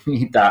wine, we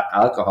need that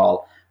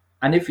alcohol.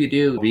 And if you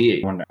do,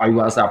 I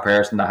was that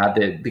person that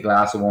had the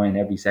glass of wine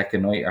every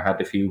second night, or had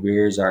the few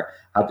beers, or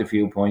had the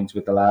few points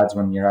with the lads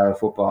when you're at a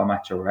football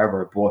match or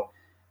whatever. But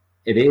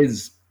it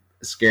is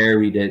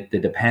scary, the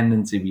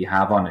dependency we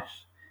have on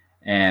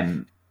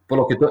it. But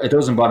look, it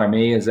doesn't bother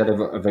me. Is that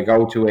if I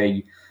go to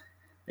a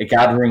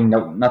gathering,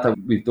 not that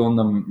we've done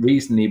them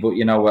recently, but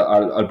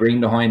I'll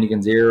bring the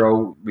Heineken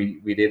Zero.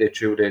 We did it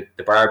through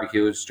the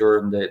barbecues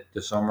during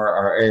the summer,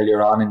 or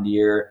earlier on in the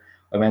year.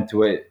 I went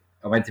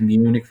to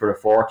Munich for the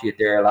 40th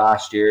there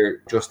last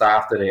year, just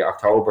after the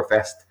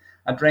Oktoberfest,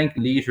 and drank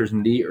liters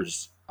and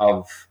liters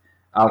of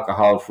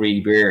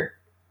alcohol-free beer,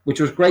 which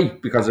was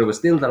great because I was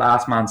still the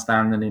last man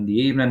standing in the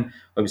evening.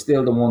 I was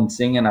still the one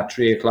singing at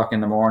 3 o'clock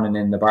in the morning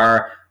in the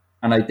bar,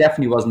 and I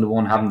definitely wasn't the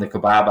one having the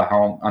kebab at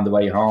home on the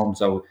way home.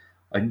 So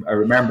I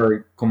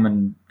remember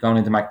going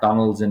into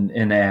McDonald's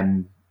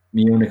in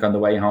Munich on the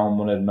way home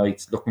one of the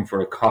nights, looking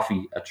for a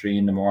coffee at 3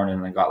 in the morning,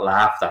 and I got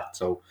laughed at.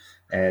 So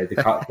the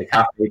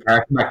cafe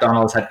part of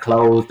McDonald's had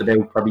closed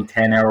about probably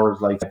 10 hours,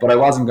 but I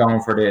wasn't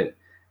going for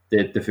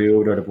the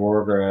food or the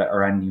burger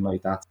or anything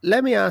like that.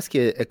 Let me ask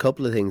you a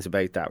couple of things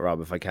about that,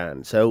 Rob, if I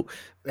can. So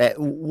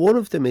one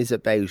of them is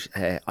about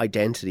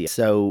identity.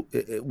 So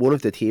one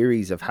of the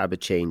theories of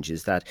habit change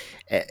is that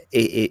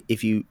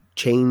if you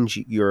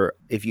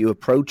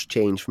approach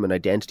change from an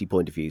identity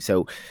point of view,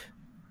 so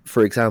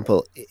for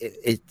example,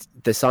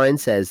 the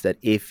science says that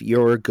if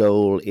your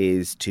goal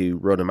is to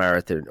run a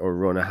marathon or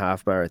run a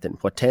half marathon,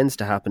 what tends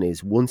to happen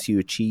is once you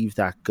achieve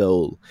that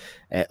goal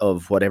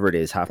of whatever it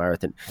is, half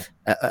marathon,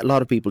 a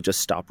lot of people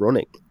just stop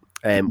running.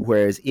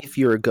 Whereas if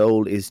your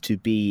goal is to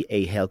be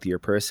a healthier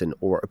person,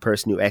 or a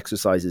person who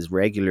exercises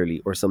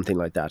regularly or something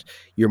like that,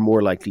 you're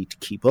more likely to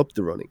keep up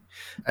the running.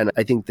 And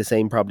I think the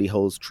same probably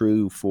holds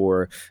true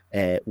for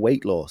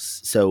weight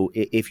loss. So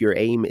if your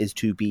aim is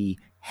to be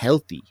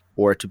healthy,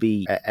 or to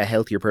be a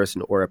healthier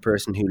person, or a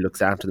person who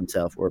looks after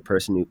themselves, or a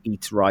person who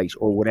eats right,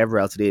 or whatever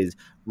else it is,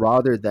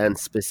 rather than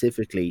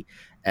specifically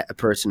a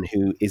person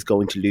who is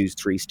going to lose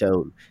 3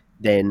 stone,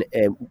 then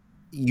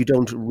you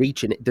don't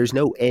reach there's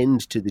no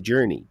end to the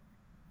journey.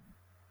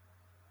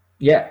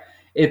 Yeah,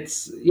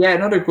 it's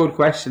another good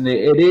question.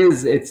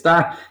 It's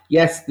that,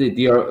 yes,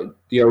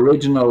 the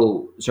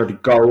original sort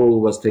of goal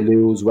was to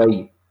lose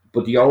weight,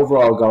 but the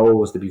overall goal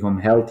was to become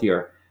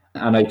healthier.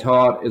 And I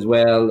thought as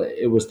well,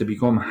 it was to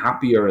become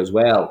happier as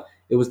well.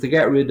 it was to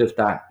get rid of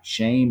that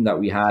shame that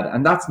we had.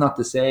 And that's not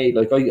to say,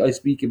 like, I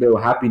speak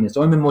about happiness.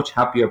 I'm a much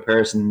happier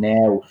person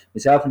now.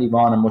 Myself and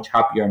Yvonne are much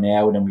happier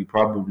now than we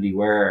probably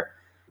were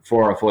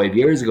 4 or 5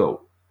 years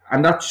ago.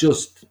 And that's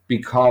just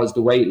because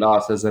the weight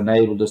loss has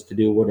enabled us to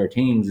do other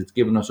things. It's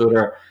given us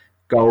other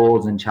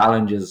goals and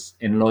challenges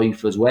in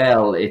life as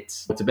well.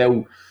 It's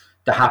about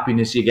the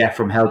happiness you get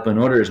from helping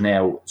others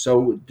now.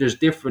 So there's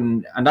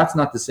different, and that's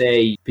not to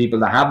say people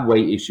that have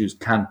weight issues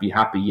can't be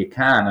happy. You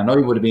can, and I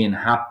would have been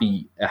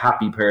a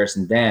happy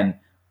person then,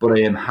 but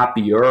I am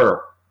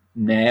happier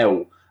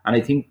now. And I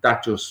think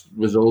that just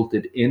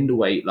resulted in the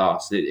weight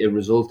loss. It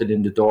resulted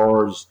in the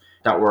doors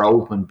that were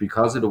opened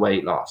because of the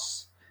weight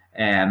loss.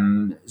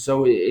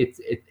 So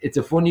it's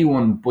a funny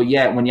one, but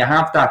yeah, when you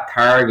have that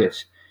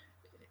target,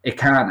 it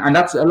can, and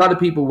that's, a lot of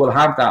people will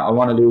have that. I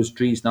want to lose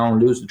 3 stone,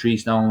 lose the 3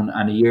 stone,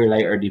 and a year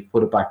later they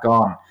put it back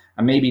on.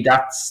 And maybe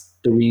that's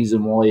the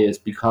reason why, is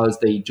because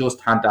they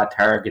just had that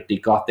target, they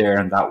got there,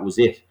 and that was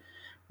it.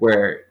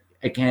 Where,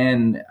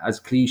 again, as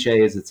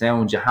cliche as it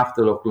sounds, you have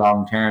to look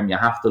long term. You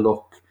have to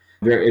look,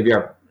 if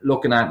you're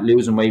looking at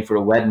losing weight for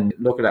a wedding,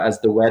 look at it as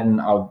the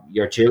wedding of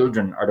your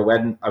children or the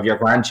wedding of your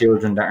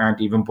grandchildren that aren't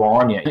even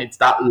born yet. It's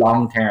that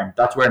long term.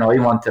 That's where I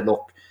want to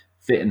look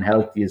fit and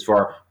healthy, is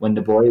for when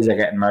the boys are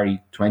getting married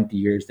 20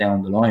 years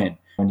down the line,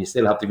 when you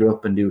still have to go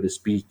up and do the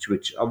speech,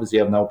 which obviously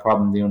I have no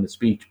problem doing the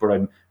speech, but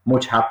I'm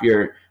much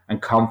happier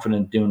and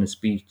confident doing a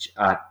speech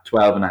at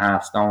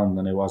 12.5 stone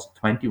than I was at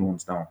 21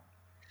 stone.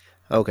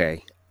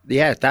 Okay.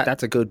 Yeah,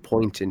 that's a good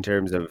point in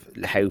terms of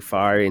how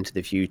far into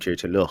the future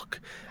to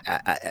look.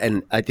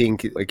 And I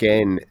think,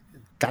 again,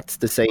 that's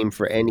the same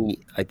for any,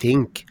 I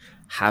think,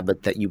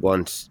 habit that you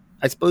want.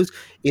 I suppose,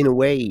 in a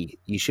way,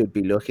 you should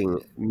be looking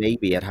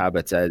maybe at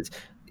habits as,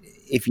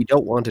 if you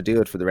don't want to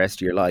do it for the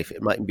rest of your life,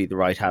 it mightn't be the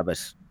right habit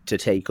to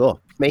take up.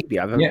 Maybe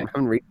I haven't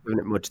really given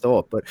it much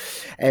thought, but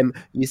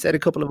you said a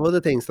couple of other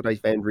things that I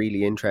found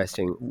really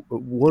interesting.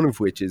 One of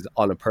which is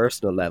on a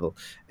personal level.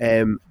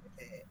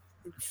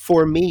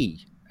 For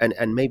me,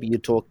 and maybe you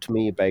talk to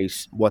me about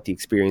what the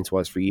experience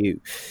was for you.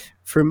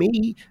 For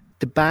me,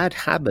 the bad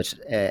habit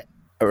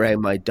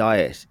around my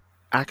diet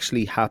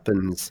actually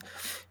happens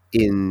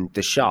in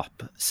the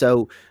shop.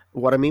 So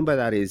what I mean by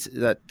that is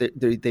that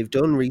they've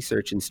done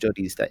research and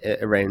studies that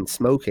around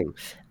smoking,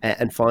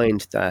 and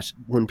find that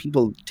when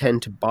people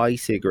tend to buy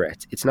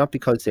cigarettes, it's not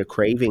because they're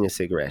craving a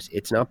cigarette.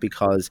 It's not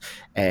because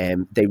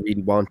they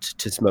really want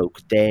to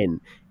smoke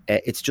then.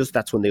 It's just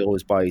that's when they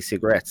always buy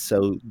cigarettes.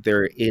 So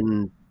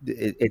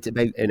it's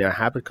about, in a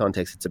habit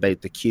context, it's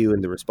about the cue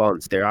and the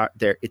response. They're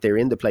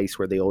in the place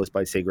where they always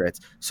buy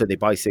cigarettes, so they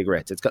buy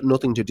cigarettes. It's got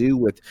nothing to do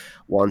with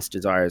wants,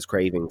 desires,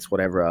 cravings,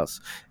 whatever else.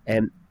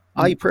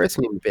 I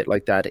personally am a bit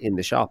like that in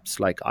the shops.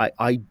 Like,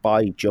 I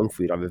buy junk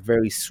food. I have a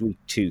very sweet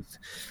tooth,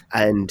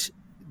 and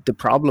the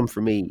problem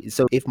for me is,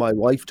 so if my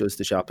wife does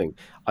the shopping,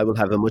 I will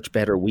have a much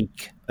better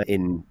week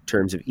in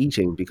terms of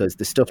eating, because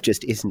the stuff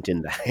just isn't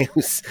in the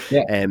house.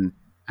 Yeah.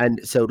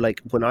 And so,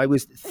 like, when I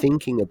was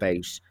thinking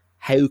about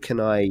how can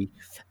I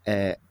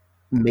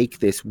make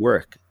this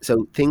work,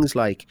 so things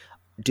like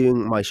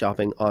doing my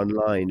shopping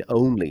online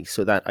only,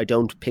 so that I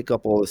don't pick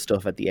up all the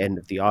stuff at the end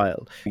of the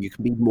aisle. You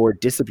can be more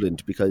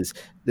disciplined, because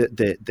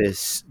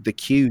the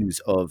cues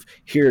of,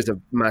 here's a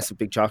massive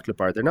big chocolate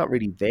bar, they're not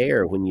really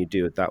there when you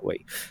do it that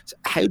way. So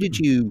how did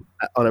you,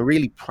 on a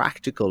really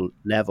practical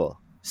level,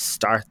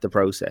 start the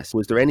process?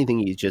 Was there anything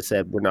you just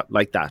said, we're not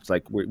like that,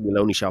 like we'll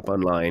only shop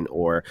online,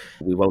 or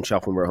we won't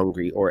shop when we're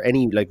hungry, or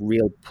any like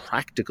real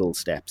practical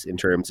steps in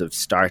terms of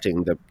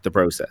starting the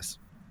process?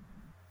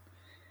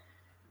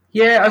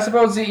 Yeah, I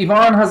suppose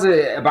Yvonne has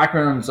a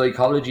background in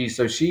psychology,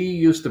 so she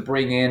used to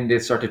bring in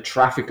this sort of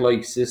traffic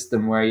light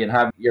system where you'd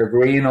have your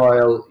green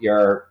oil,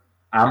 your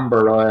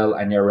amber oil,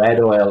 and your red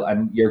oil,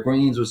 and your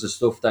greens was the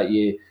stuff that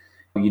you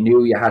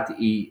knew you had to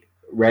eat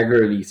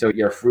regularly. So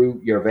your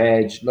fruit, your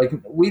veg, like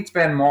we'd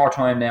spend more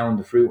time now on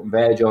the fruit and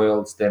veg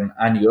oils than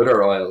any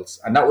other oils,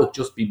 and that would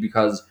just be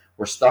because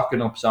we're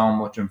stocking up so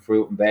much in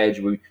fruit and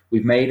veg.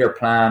 We've made our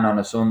plan on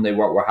a Sunday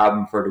what we're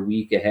having for the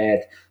week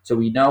ahead, so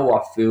we know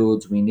what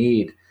foods we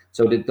need.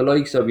 So the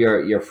likes of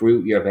your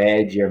fruit, your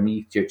veg, your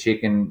meat, your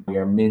chicken,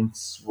 your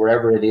mince,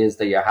 whatever it is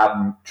that you're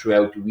having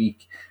throughout the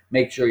week,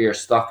 make sure you're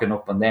stocking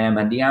up on them.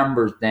 And the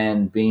ambers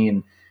then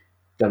being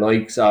the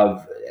likes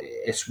of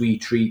a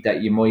sweet treat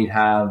that you might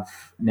have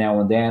now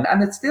and then.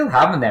 And it's still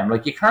having them.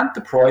 Like, you can't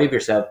deprive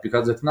yourself,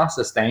 because it's not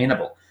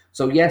sustainable.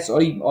 So yes,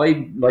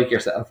 I like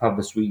yourself, have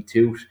a sweet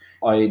tooth.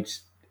 I'd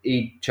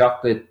eat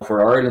chocolate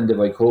for Ireland if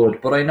I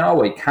could, but I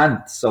know I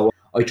can't. So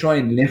I try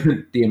and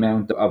limit the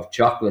amount of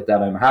chocolate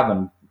that I'm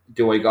having.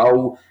 Do I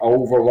go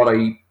over what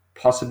I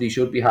possibly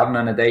should be having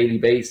on a daily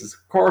basis?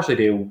 Of course I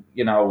do,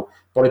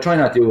 but I try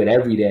not to do it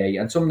every day.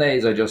 And some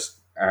days I just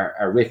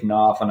are written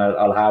off, and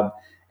I'll have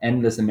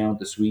endless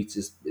amount of sweets,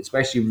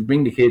 especially if we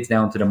bring the kids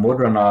down to the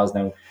mother-in-law's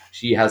now.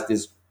 She has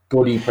this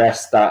goodie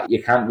press that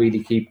you can't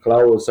really keep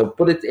closed. So,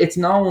 but it's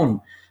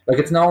known, like,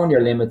 it's knowing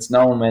your limits,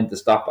 knowing when to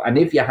stop. And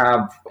if you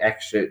have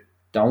extra,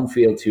 don't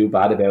feel too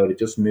bad about it.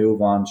 Just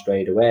move on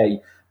straight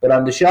away. But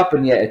on the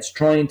shopping, yeah, it's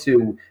trying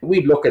to,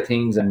 we'd look at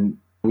things and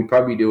we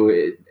probably do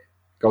it,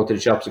 go to the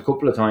shops a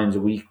couple of times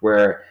a week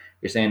where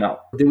you're saying, oh,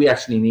 do we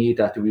actually need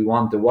that? Do we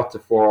want it? What's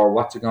it for?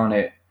 What's it going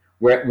to,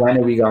 when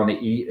are we going to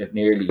eat it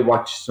nearly?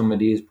 Watch some of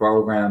these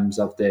programs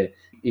of the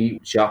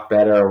Eat Shop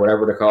Better or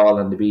whatever they call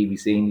on the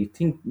BBC,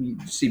 and you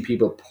see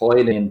people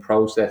piling in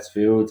processed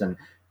foods and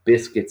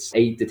biscuits,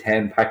 8 to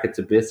 10 packets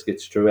of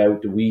biscuits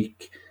throughout the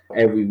week,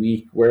 every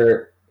week,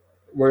 where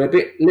we're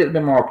little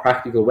bit more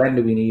practical. When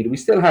do we need it? We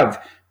still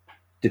have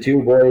the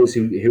two boys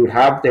who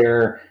have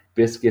their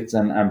biscuits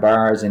and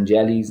bars and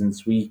jellies and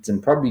sweets,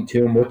 and probably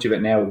too much of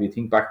it now if you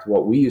think back to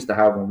what we used to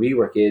have when we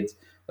were kids.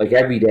 Like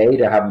every day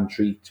they're having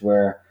treats,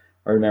 where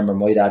I remember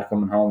my dad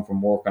coming home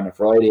from work on a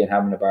Friday and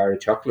having a bar of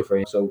chocolate for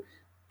him. So,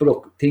 but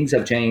look, things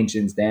have changed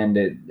since then.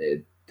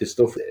 The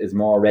stuff is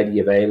more ready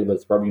available.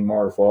 It's probably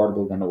more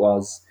affordable than it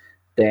was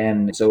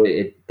then. So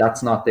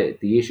that's not the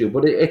issue.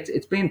 But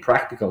it's being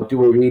practical. Do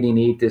we really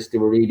need this? Do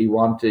we really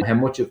want it? How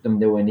much of them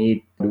do we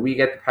need? Do we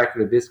get the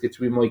packet of biscuits?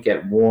 We might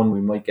get one.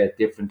 We might get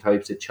different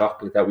types of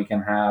chocolate that we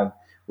can have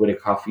with a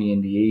coffee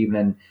in the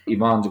evening.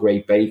 Yvonne's a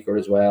great baker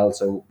as well.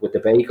 So with the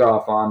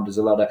bake-off on, there's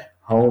a lot of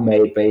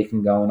homemade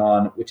baking going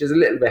on, which is a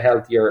little bit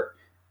healthier.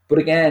 But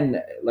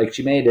again, like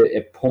she made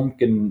a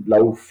pumpkin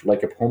loaf,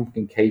 like a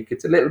pumpkin cake.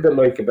 It's a little bit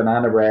like a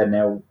banana bread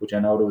now, which I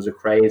know there was a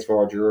craze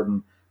for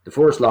during the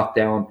first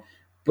lockdown.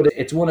 But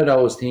it's one of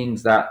those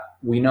things that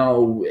we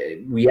know,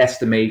 we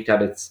estimate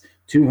that it's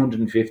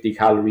 250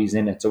 calories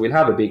in it. So we'll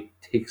have a big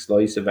thick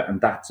slice of it,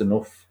 and that's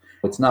enough.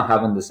 It's not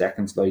having the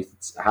second slice,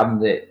 it's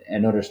having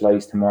another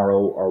slice tomorrow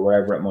or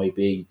wherever it might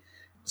be.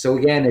 So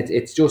again,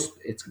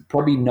 it's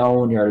probably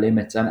knowing your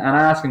limits and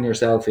asking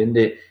yourself in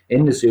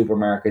the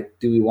supermarket,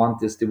 do we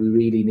want this? Do we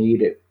really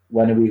need it?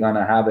 When are we going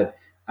to have it?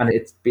 And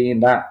it's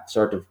being that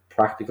sort of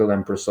practical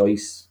and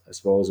precise, I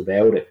suppose,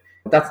 about it.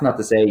 But that's not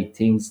to say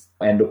things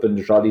end up in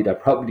the trolley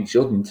that probably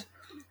shouldn't.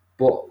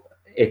 But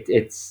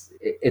it's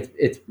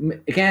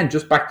again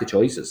just back to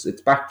choices.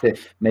 It's back to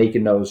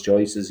making those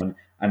choices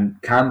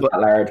and can that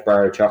large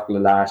bar of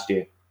chocolate last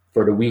you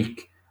for the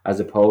week as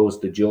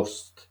opposed to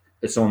just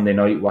a Sunday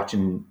night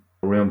watching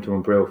Room to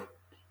Improve.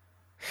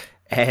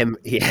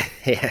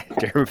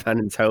 Dermot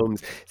Fannon's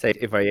Homes say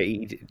if I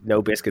eat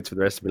no biscuits for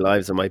the rest of my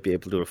lives, I might be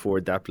able to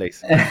afford that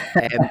place.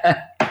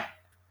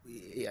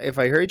 If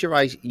I heard you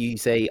right, you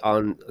say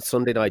on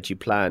Sunday night do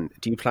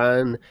you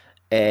plan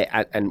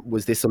and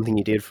was this something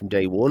you did from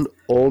day one,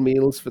 all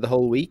meals for the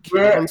whole week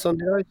on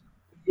Sunday night?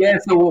 Yeah,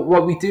 so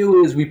what we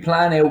do is we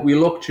plan out, we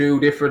look through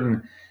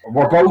different,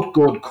 we're both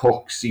good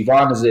cooks.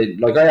 Yvonne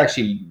I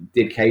actually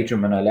did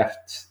catering when I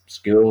left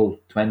school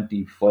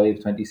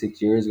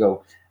 26 years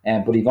ago.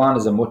 But Yvonne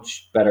is a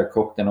much better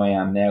cook than I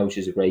am now.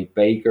 She's a great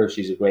baker,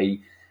 she's a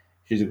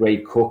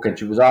great cook, and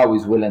she was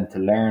always willing to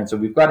learn. So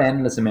we've got an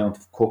endless amount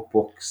of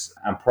cookbooks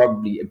and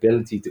probably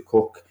ability to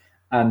cook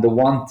and the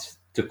want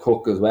to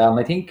cook as well. And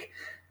I think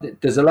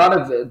there's a lot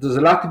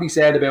to be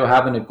said about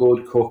having a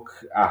good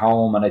cook at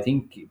home. And I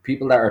think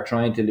people that are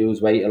trying to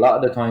lose weight, a lot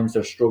of the times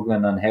they're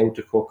struggling on how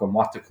to cook and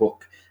what to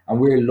cook. And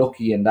we're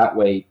lucky in that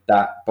way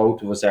that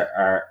both of us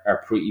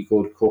are pretty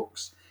good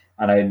cooks.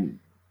 And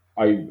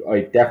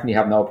I definitely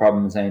have no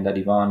problem in saying that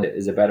Yvonne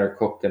is a better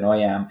cook than I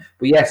am.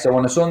 But yes, so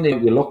on a Sunday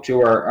we look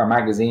through our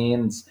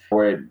magazines,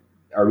 or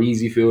our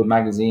Easy Food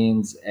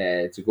magazines.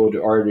 It's a good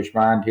Irish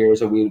brand here,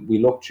 so we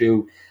look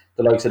through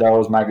the likes of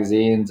those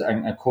magazines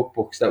and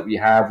cookbooks that we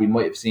have. We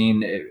might have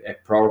seen a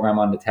program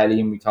on the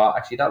telly and we thought,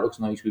 actually that looks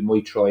nice, we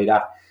might try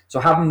that. So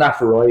having that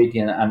variety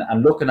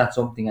and looking at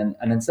something and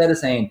instead of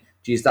saying,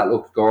 geez, that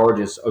looks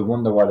gorgeous, I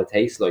wonder what it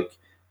tastes like,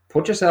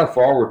 put yourself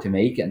forward to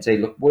make it and say,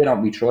 look, why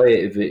don't we try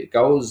it? If it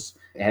goes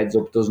heads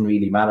up, doesn't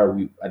really matter,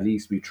 at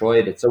least we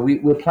tried it. So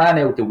we'll plan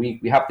out the week.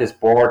 We have this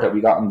board that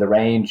we got on the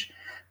range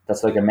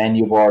that's like a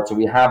menu board. So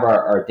we have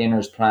our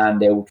dinners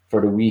planned out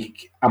for the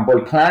week, and by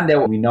planned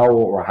out we know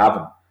what we're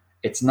having.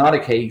 It's not a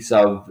case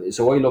of,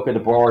 so I look at the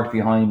board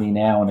behind me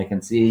now and I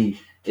can see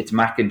it's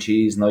mac and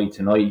cheese night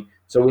tonight.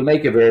 So we'll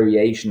make a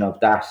variation of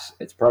that.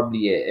 It's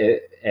probably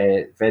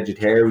a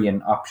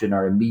vegetarian option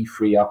or a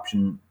meat-free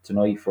option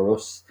tonight for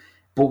us.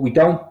 But we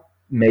don't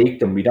make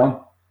them. We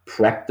don't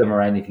prep them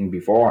or anything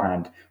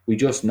beforehand. We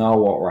just know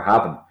what we're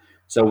having.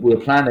 So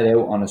we'll plan it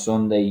out on a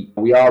Sunday.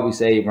 We always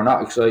say if we're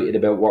not excited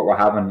about what we're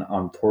having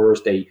on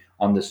Thursday,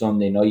 on the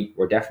Sunday night,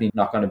 we're definitely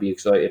not going to be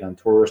excited on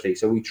Thursday.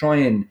 So we try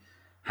and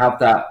have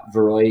that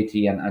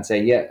variety and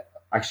say, yeah,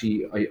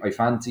 actually, I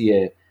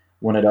fancy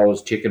one of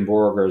those chicken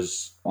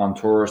burgers on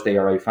Thursday,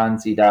 or I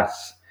fancy that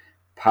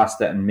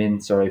pasta and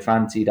mince, or I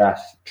fancy that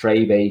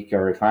tray bake,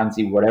 or I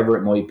fancy whatever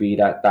it might be,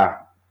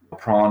 that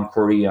prawn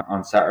curry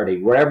on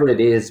Saturday. Whatever it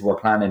is we're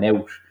planning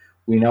out,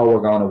 we know we're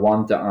going to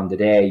want it on the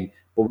day,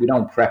 but we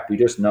don't prep. We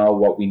just know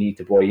what we need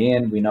to buy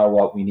in. We know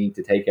what we need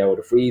to take out of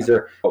the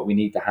freezer, what we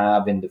need to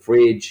have in the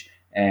fridge.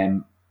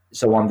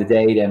 So on the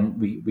day, then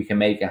we can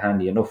make it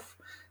handy enough.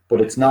 But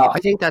it's not. I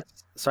think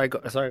that's sorry.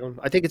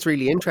 I think it's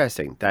really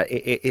interesting that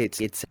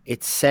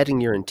it's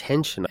setting your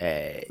intention.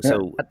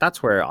 So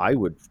that's where I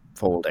would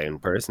fall down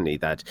personally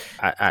that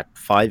at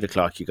 5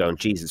 o'clock you're going,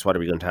 Jesus, what are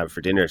we going to have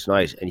for dinner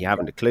tonight? And you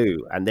haven't a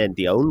clue. And then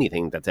the only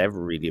thing that's ever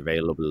really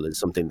available is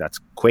something that's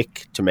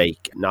quick to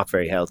make, not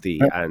very healthy,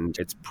 and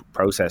it's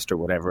processed or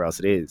whatever else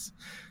it is.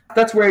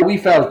 That's where we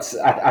felt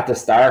at the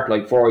start,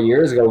 like 4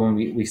 years ago when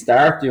we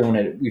started doing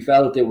it, we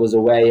felt it was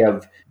a way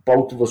of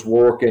both of us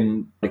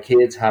working. The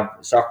kids have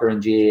soccer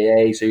and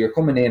GAA, so you're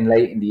coming in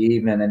late in the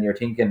evening and you're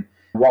thinking,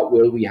 what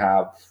will we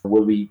have?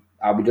 Will we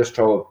just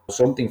throw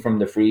something from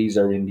the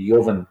freezer in the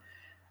oven,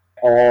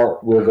 or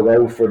we'll go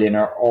out for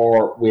dinner,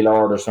 or we'll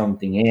order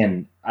something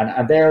in?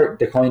 And they're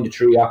the kind of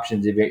three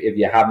options if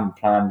you haven't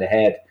planned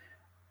ahead.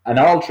 And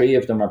all three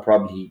of them are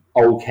probably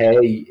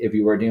okay if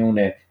you were doing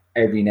it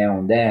every now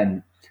and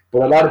then.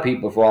 But a lot of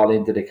people fall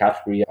into the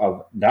category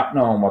of not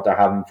knowing what they're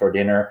having for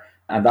dinner,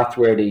 and that's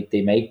where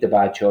they make the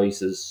bad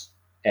choices.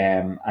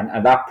 And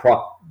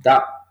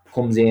that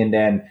comes in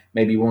then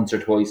maybe once or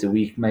twice a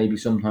week, maybe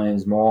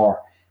sometimes more.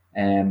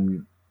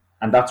 And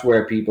that's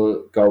where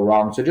people go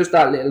wrong. So just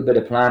that little bit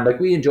of plan. Like,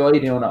 we enjoy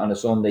doing it on a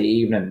Sunday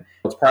evening.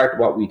 It's part of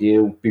what we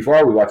do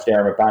before we watch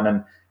Dermot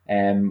Bannon.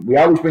 We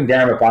always bring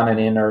Dermot Bannon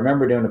in. I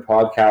remember doing a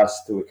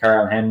podcast with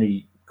Carl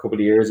Henry a couple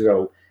of years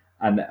ago,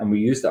 and we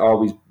used to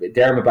always,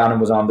 Dermot Bannon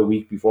was on the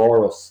week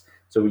before us,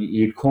 so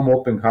he'd come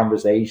up in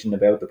conversation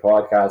about the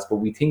podcast. But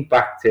we think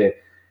back to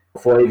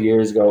 5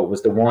 years ago, it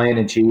was the wine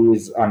and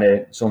cheese on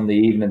a Sunday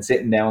evening,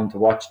 sitting down to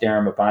watch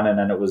Dermot Bannon,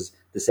 and it was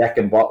the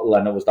second bottle,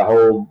 and it was the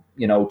whole,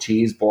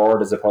 cheese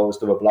board as opposed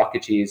to a block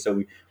of cheese. So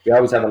we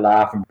always have a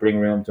laugh and bring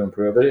room to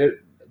improve it,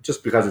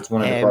 just because it's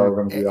one of the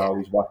programs we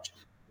always watch.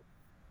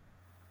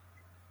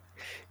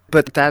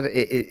 But that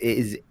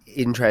is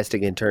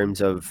interesting in terms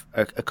of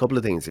a couple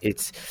of things.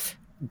 It's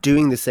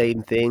doing the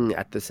same thing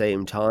at the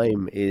same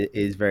time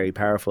is very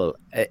powerful.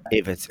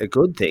 If it's a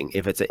good thing,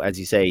 if it's, as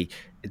you say,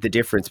 the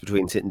difference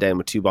between sitting down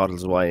with 2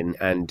 bottles of wine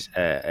and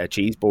a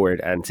cheese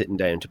board and sitting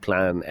down to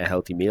plan a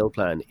healthy meal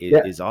plan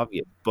is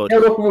obvious. But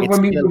look,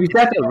 when we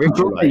set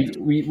it,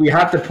 we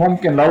had the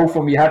pumpkin loaf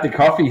and we had the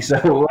coffee, so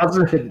it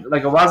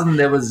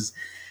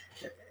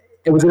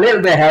was a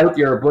little bit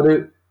healthier,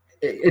 but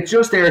it's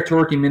just there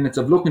 30 minutes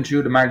of looking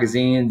through the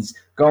magazines,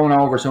 going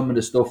over some of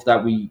the stuff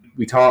that we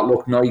thought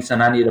looked nice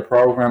on any of the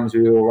programs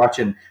we were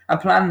watching, and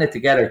planning it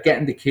together.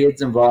 Getting the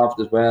kids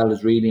involved as well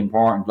is really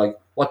important. Like,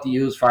 what do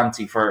you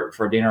fancy for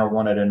dinner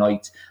one of the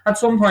nights? And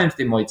sometimes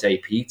they might say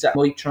pizza.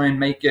 Might try and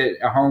make a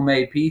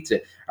homemade pizza.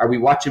 Are we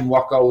watching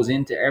what goes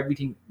into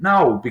everything?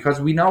 No, because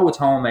we know it's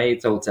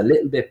homemade, so it's a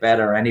little bit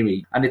better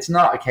anyway. And it's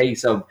not a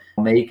case of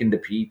making the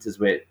pizzas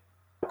with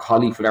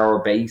cauliflower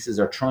bases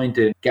or trying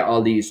to get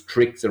all these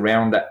tricks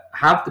around it.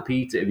 Have the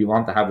pizza if you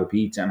want to have a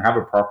pizza, and have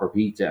a proper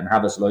pizza and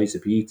have a slice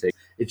of pizza.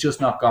 It's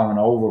just not going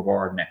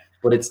overboard now.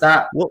 But it's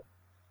that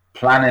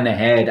planning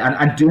ahead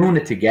and doing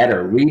it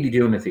together, really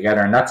doing it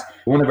together. And that's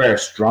one of our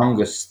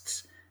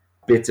strongest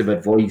bits of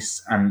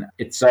advice. And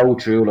it's so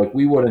true. Like,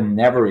 we would have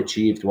never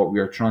achieved what we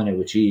were trying to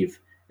achieve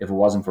if it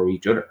wasn't for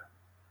each other.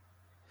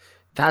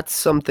 That's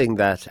something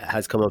that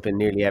has come up in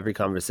nearly every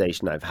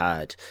conversation I've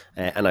had,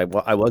 and I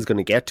was going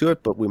to get to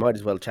it, but we might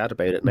as well chat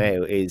about it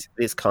now, is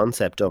this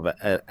concept of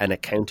an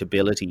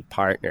accountability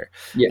partner.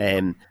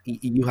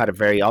 You had it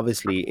very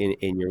obviously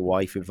in your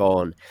wife,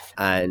 Yvonne,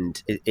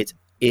 and it's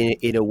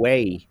in a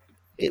way,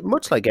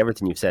 much like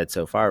everything you've said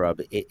so far, Rob,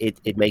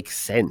 it makes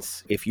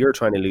sense. If you're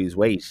trying to lose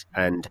weight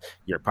and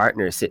your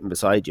partner is sitting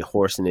beside you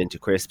horsing into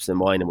crisps and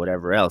wine and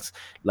whatever else,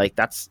 like,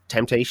 that's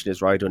temptation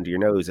is right under your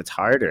nose. It's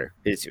harder.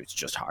 It's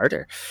just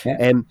harder.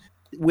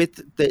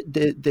 With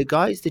the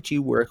guys that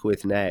you work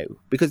with now,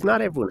 because not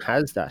everyone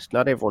has that.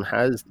 Not everyone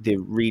has the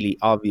really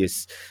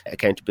obvious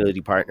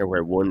accountability partner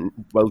where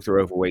both are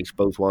overweight,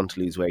 both want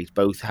to lose weight,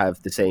 both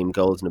have the same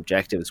goals and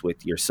objectives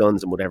with your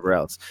sons and whatever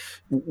else.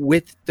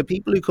 With the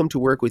people who come to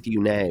work with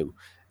you now,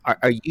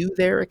 are you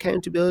their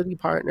accountability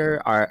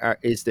partner? Or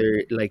is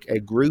there like a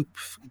group?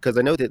 Because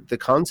I know that the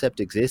concept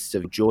exists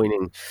of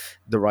joining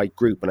the right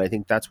group, and I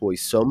think that's why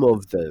some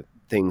of the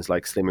things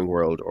like Slimming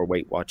World or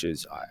Weight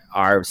Watchers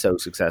are so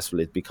successful,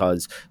 is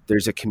because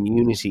there's a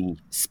community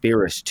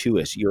spirit to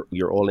it.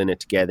 You're all in it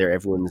together.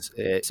 Everyone's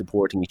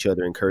supporting each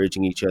other,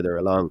 encouraging each other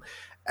along.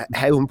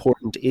 How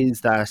important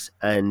is that,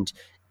 and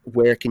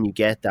where can you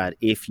get that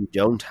if you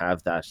don't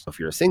have that? If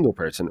you're a single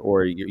person,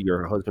 or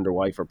your husband or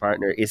wife or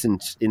partner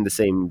isn't in the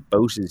same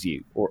boat as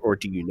you, or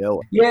do you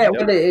know?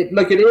 Well,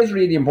 it is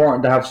really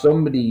important to have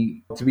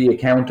somebody to be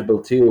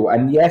accountable to.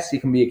 And yes, you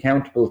can be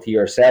accountable to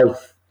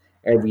yourself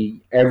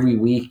every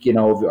week,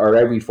 or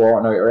every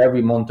fortnight or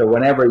every month, or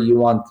whenever you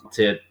want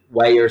to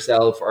weigh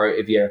yourself. Or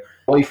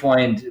I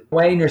find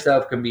weighing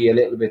yourself can be a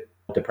little bit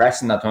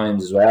depressing at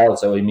times as well.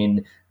 So I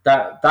mean,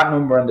 that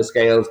number on the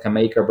scales can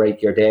make or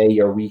break your day,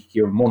 your week,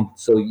 your month.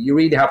 So you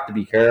really have to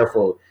be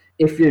careful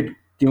if you're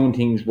doing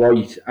things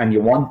right and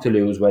you want to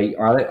lose weight.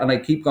 And I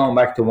keep going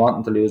back to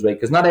wanting to lose weight,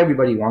 because not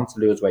everybody wants to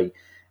lose weight.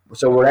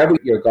 So wherever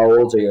your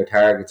goals or your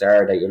targets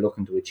are that you're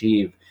looking to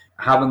achieve,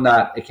 having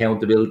that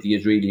accountability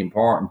is really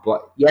important.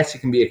 But yes, you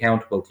can be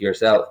accountable to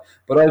yourself.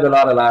 But I have a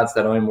lot of lads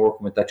that I'm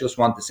working with that just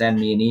want to send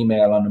me an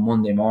email on a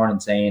Monday morning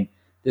saying,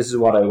 this is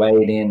what I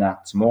weighed in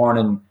at this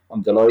morning.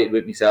 I'm delighted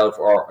with myself,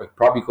 or I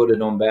probably could have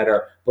done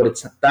better. But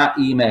it's that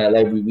email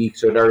every week,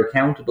 so they're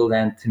accountable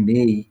then to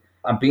me,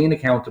 and being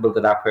accountable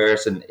to that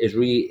person is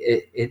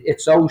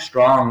it's so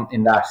strong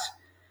in that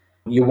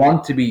you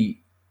want to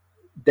be,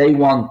 they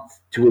want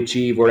to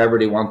achieve whatever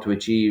they want to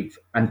achieve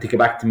and to get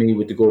back to me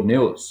with the good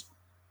news.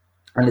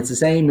 And it's the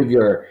same if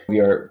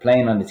you're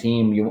playing on the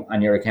team,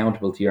 and you're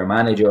accountable to your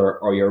manager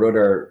or your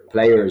other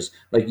players.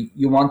 Like,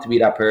 you want to be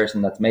that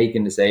person that's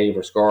making the save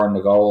or scoring the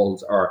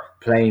goals or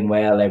playing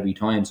well every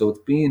time. So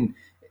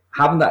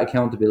having that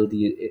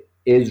accountability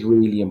is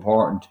really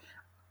important.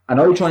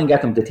 And I try and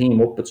get them to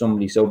team up with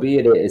somebody. So be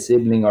it a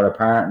sibling or a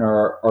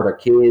partner or their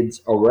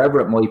kids or wherever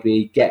it might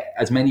be, get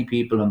as many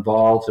people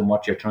involved in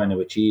what you're trying to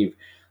achieve.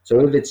 So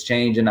if it's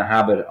changing a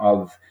habit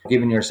of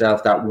giving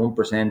yourself that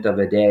 1% of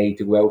a day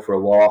to go out for a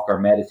walk or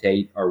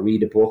meditate or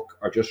read a book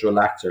or just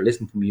relax or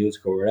listen to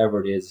music or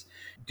whatever it is,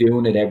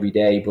 doing it every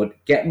day. But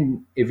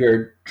if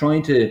you're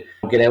trying to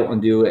get out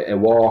and do a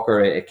walk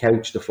or a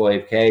couch to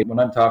 5K, when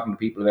I'm talking to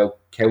people about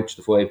couch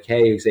to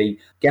 5K, I say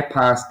get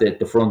past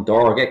the front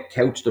door, get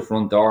couch to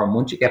front door. And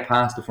once you get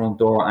past the front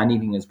door,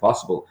 anything is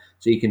possible.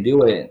 So you can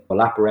do a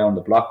lap around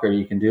the block, or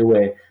you can do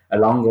a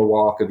longer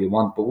walk if you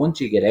want. But once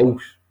you get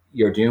out,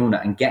 you're doing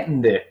it, and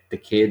getting the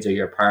kids or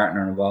your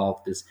partner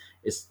involved is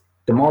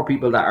the more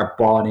people that are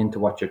bought into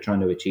what you're trying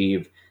to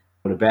achieve,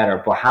 the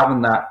better. But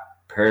having that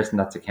person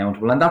that's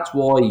accountable, and that's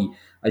why,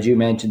 as you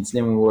mentioned,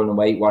 Slimming World and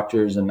Weight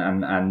Watchers and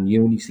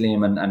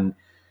Unislim and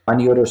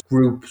any other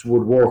groups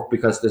would work,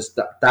 because there's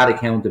that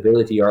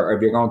accountability, or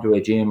if you're going to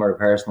a gym or a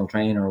personal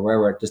trainer or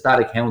wherever, there's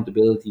that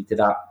accountability to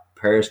that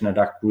person or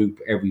that group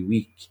every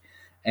week.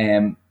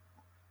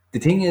 The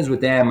thing is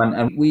with them,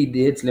 and we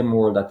did Slim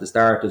World at the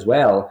start as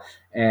well,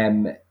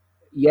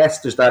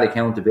 yes, there's that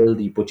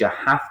accountability, but you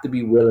have to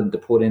be willing to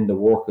put in the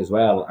work as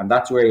well. And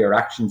that's where your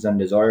actions and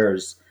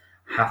desires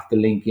have to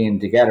link in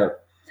together,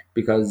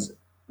 because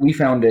we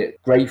found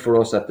it great for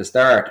us at the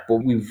start, but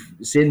we've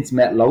since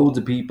met loads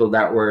of people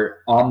that were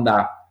on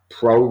that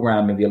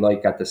program, if you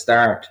like, at the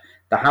start,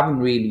 that haven't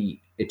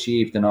really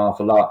achieved an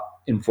awful lot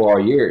in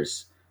 4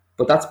 years.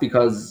 But that's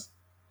because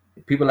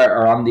people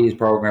are on these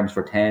programs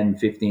for 10,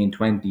 15,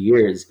 20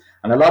 years.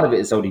 And a lot of it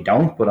is so they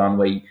don't put on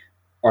weight,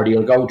 or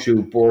they'll go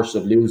through bursts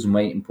of losing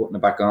weight and putting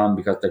it back on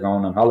because they're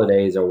going on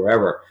holidays or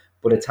wherever.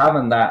 But it's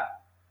having that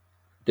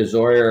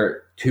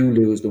desire to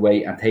lose the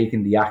weight and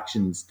taking the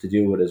actions to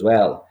do it as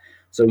well.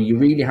 So you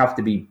really have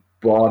to be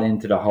brought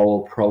into the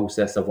whole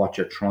process of what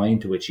you're trying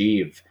to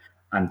achieve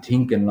and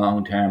thinking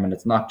long term. And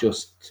it's not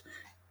just,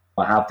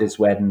 I have this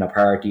wedding or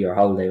party or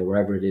holiday or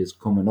wherever it is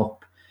coming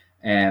up.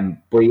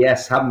 But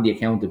yes, having the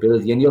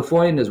accountability. And you'll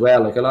find as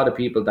well, like a lot of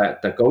people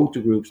that go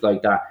to groups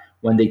like that,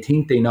 when they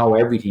think they know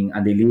everything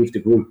and they leave the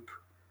group,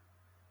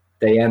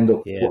 they end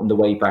up putting the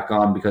weight back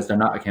on because they're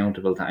not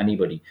accountable to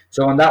anybody.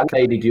 So in that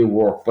way, they do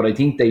work. But I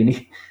think they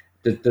need,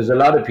 there's a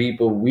lot of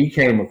people, we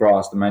came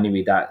across them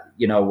anyway, that,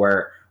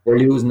 we're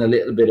losing a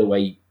little bit of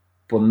weight,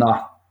 but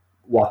not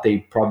what they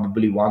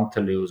probably want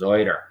to lose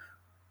either.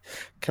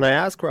 Can I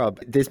ask, Rob,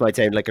 this might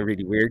sound like a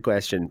really weird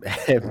question,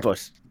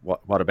 but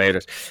what about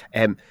it?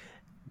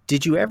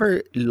 Did you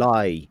ever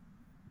lie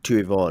to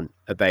Yvonne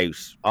about,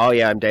 oh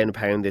yeah, I'm down a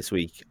pound this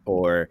week,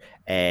 or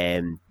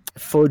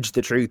fudge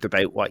the truth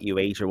about what you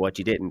ate or what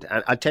you didn't?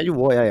 And I'll tell you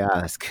why I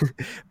ask.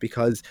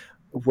 Because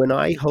when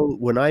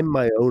I'm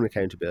my own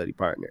accountability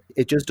partner,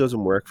 it just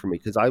doesn't work for me,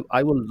 because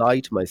I will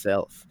lie to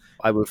myself.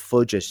 I will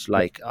fudge it.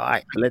 Like,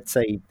 let's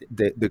say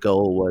the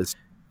goal was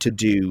to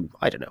do,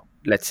 I don't know,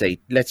 let's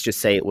just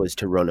say it was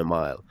to run a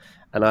mile.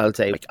 And I'll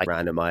say, I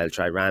ran a mile,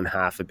 I ran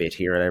half a bit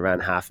here and I ran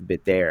half a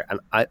bit there.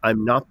 And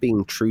I'm not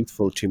being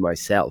truthful to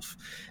myself.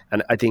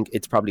 And I think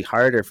it's probably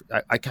harder.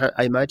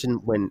 I imagine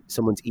when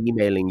someone's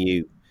emailing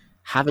you,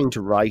 having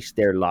to write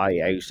their lie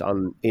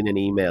out in an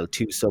email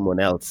to someone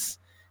else,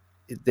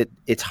 that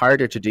it's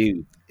harder to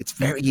do. It's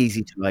very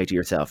easy to lie to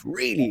yourself,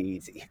 really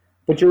easy.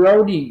 But you're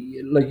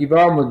already, like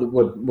Yvonne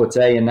would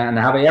say, and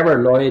have I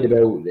ever lied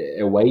about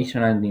a weight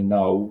or anything?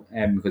 No,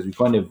 because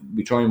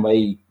we try and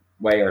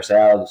weigh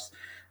ourselves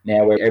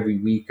now every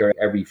week or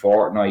every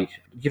fortnight.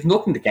 You've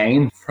nothing to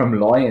gain from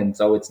lying,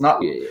 so it's not,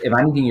 if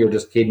anything, you're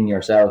just kidding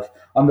yourself.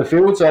 On the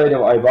food side,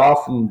 I've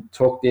often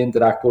tucked into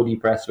that goodie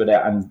press with it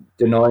and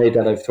denied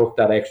that I've took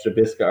that extra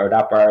biscuit or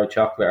that bar of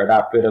chocolate or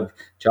that bit of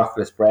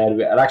chocolate spread.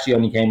 It actually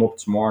only came up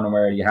this morning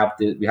where we have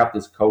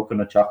this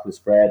coconut chocolate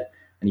spread,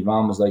 and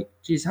Yvonne was like,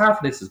 geez, half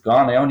of this is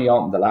gone. I only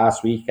opened it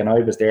last week. And I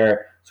was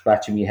there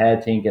scratching my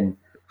head thinking,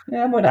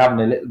 yeah, I might have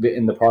a little bit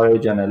in the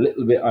porridge and a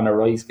little bit on a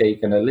rice cake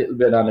and a little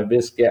bit on a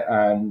biscuit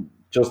and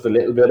just a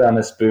little bit on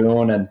a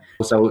spoon. And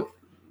so,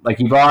 like,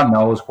 Yvonne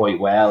knows quite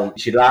well.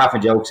 She'd laugh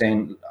and joke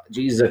saying,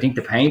 Jesus, I think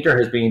the painter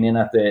has been in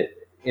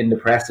in the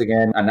press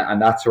again.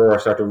 And that's her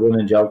sort of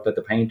running joke, that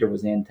the painter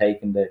was in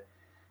taking the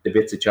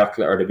bits of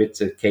chocolate or the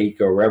bits of cake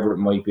or wherever it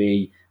might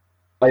be.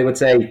 I would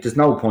say there's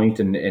no point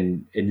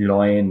in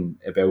lying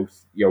about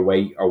your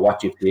weight or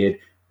what you did.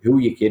 Who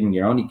are you kidding?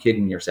 You're only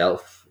kidding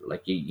yourself.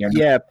 Like,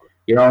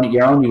 you're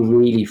only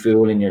really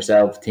fooling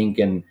yourself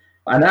thinking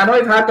And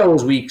I've had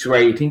those weeks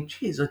where you think,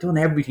 geez, I've done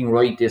everything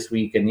right this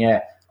week, and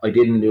yeah, I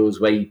didn't lose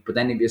weight. But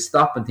then if you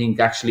stop and think,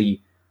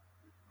 actually,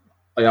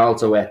 I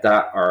also ate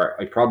that, or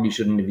I probably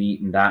shouldn't have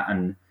eaten that,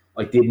 and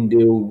I didn't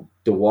do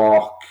the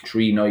walk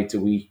 3 nights a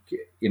week.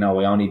 I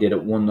only did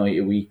it one night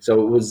a week.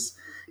 So it was,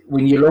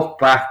 when you look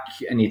back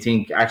and you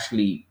think,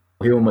 actually,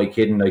 who am I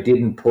kidding? I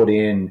didn't put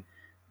in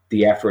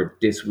the effort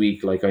this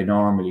week like I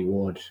normally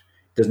would.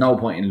 There's no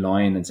point in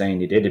lying and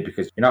saying you did it,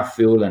 because you're not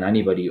fooling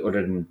anybody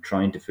other than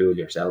trying to fool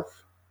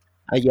yourself.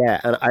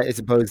 Yeah, and I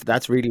suppose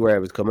that's really where I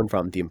was coming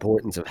from, the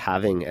importance of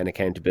having an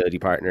accountability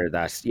partner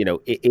that,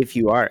 if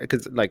you are,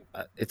 because like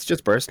it's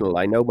just personal.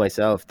 I know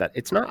myself that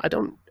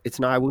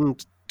I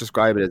wouldn't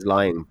describe it as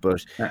lying,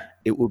 but Yeah.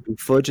 it would be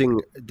fudging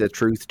the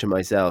truth to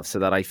myself so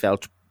that I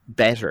felt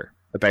better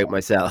about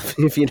myself,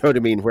 if you know what I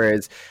mean.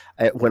 Whereas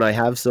when I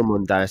have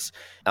someone that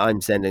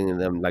I'm sending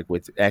them, like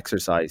with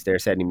exercise, they're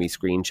sending me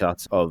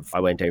screenshots of I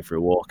went out for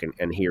a walk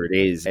and here it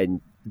is.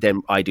 And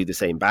then I do the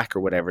same back or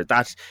whatever.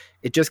 That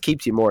it just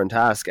keeps you more on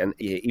task. And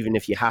even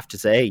if you have to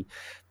say,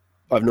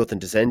 I've nothing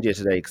to send you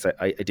today because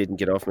I didn't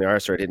get off my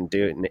arse or I didn't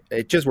do it, and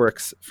it just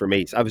works for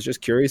me. So I was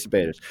just curious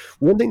about it.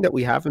 One thing that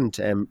we haven't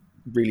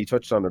really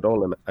touched on at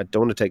all, and I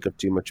don't want to take up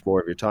too much more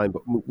of your time,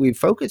 but we've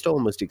focused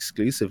almost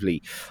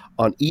exclusively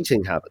on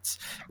eating habits.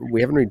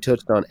 We haven't really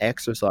touched on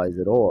exercise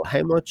at all.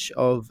 How much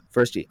of,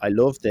 firstly, I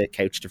love the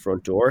couch to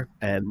front door,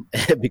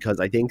 because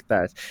I think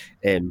that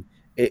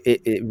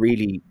it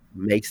really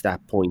makes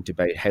that point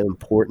about how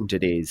important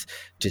it is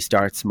to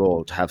start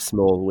small, to have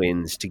small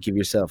wins, to give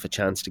yourself a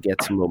chance to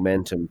get some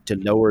momentum, to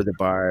lower the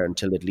bar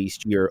until at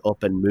least you're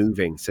up and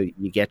moving. So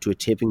you get to a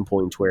tipping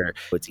point where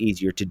it's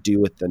easier to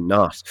do it than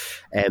not.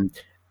 Um,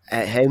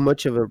 how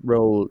much of a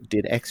role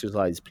did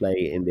exercise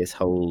play in this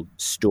whole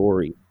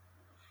story?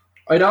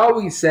 I'd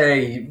always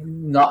say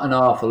not an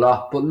awful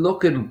lot, but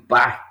looking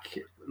back,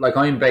 like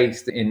I'm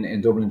based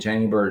in Dublin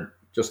Chamber,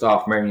 just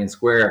off Merrion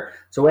Square.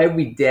 So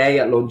every day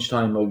at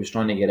lunchtime, I was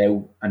trying to get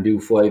out and do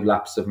 5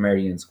 laps of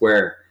Merrion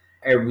Square.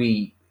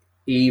 Every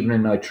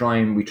evening, we try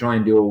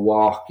and do a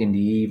walk in the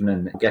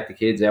evening, get the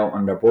kids out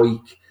on their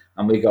bike,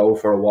 and we go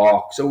for a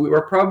walk. So we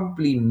were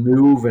probably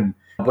moving,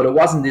 but it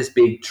wasn't this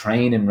big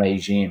training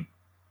regime.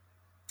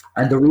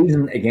 And the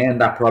reason, again,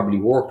 that probably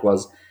worked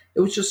was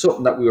it was just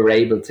something that we were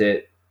able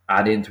to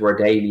add into our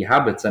daily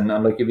habits. And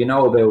like, if you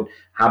know about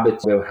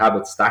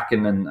habit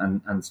stacking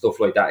and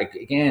stuff like that,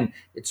 again,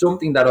 it's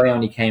something that I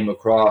only came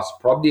across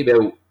probably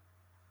about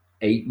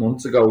 8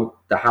 months ago,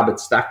 the habit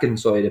stacking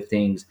side of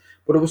things.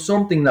 But it was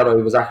something that I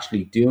was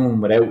actually doing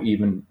without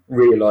even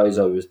realize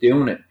I was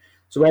doing it.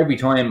 So every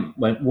time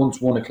once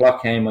 1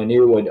 o'clock came, I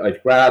knew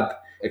I'd grab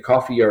a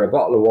coffee or a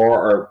bottle of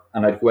water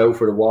and I'd go out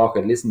for the walk.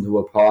 I'd listen to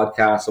a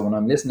podcast. So when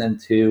I'm listening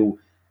to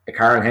a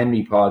Carl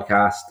Henry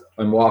podcast,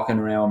 I'm walking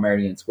around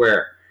Merrion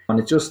Square. And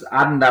it's just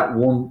adding that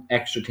one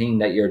extra thing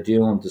that you're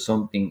doing to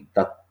something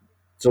that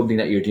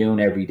you're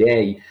doing every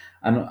day.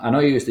 And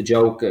I used to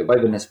joke, I have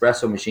an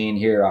espresso machine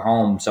here at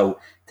home, so it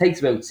takes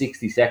about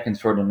 60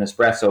 seconds for the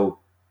espresso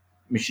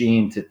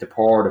machine to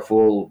pour the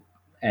full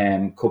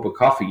cup of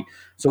coffee.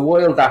 So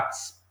while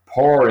that's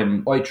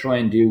pouring, I try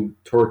and do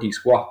 30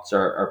 squats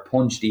or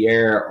punch the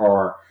air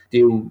or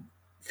do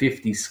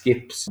 50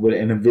 skips with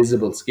an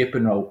invisible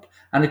skipping rope.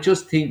 And it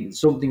just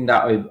something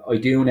that I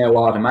do now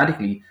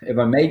automatically. If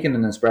I'm making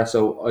an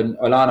espresso,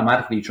 I'll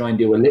automatically try and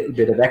do a little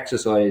bit of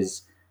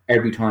exercise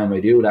every time I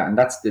do that. And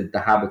that's the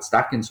habit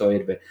stacking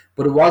side of it.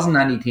 But it wasn't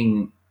any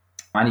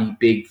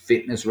big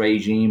fitness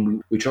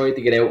regime. We tried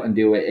to get out and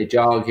do a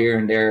jog here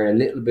and there, a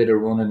little bit of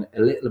running,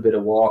 a little bit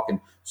of walking,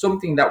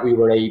 something that we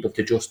were able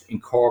to just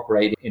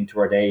incorporate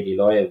into our daily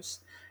lives.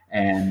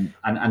 And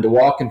the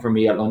walking for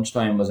me at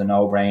lunchtime was a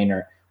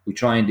no-brainer. We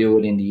try and do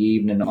it in the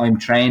evening. I'm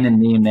training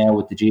Liam now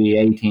with the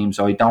GAA team,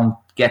 so I don't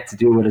get to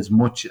do it as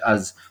much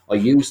as I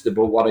used to.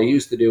 But what I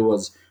used to do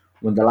was,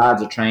 when the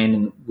lads are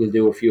training, we'll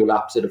do a few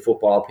laps at the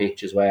football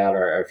pitch as well,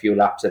 or a few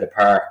laps at the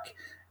park.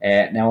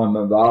 Now I'm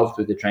involved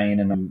with the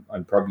training.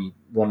 I'm probably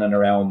running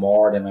around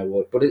more than I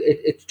would. But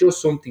it's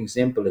just something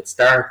simple. It's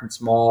starting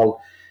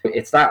small.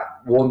 It's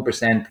that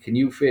 1%. Can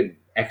you fit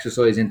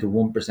exercise into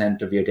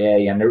 1% of your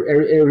day? And it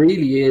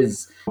really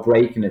is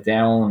breaking it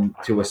down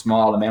to a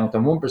small amount.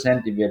 And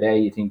 1% of your day,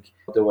 you think,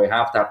 do I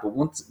have that? But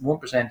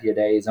 1% of your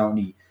day is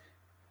only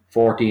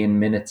 14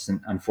 minutes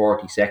and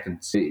 40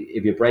 seconds.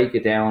 If you break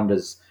it down,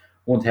 there's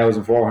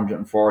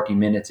 1,440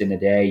 minutes in a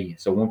day.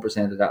 So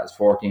 1% of that is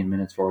 14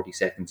 minutes, 40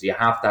 seconds. You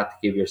have that to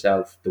give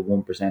yourself the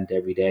 1%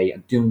 every day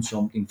and doing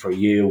something for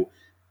you.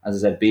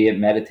 As I said, be it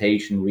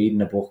meditation,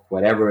 reading a book,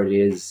 whatever it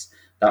is,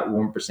 that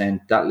 1%,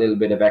 that little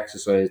bit of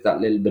exercise,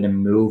 that little bit of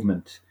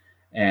movement,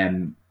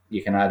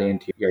 you can add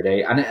into your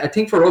day. And I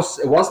think for us,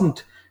 it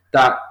wasn't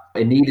that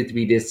it needed to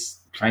be this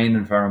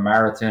training for a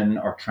marathon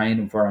or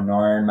training for an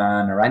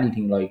Ironman or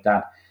anything like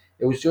that.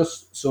 It was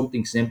just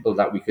something simple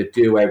that we could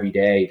do every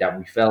day, that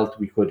we felt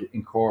we could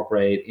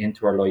incorporate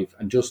into our life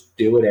and just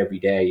do it every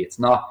day.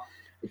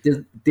 It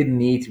didn't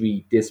need to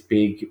be this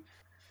big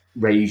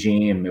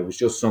regime. It was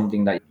just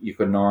something that you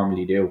could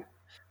normally do.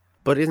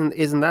 But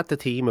isn't that the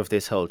theme of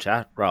this whole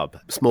chat, Rob?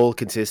 Small,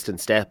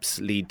 consistent steps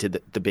lead to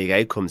the big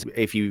outcomes.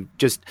 If you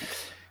just,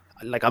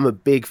 like, I'm a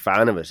big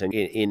fan of it, and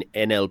in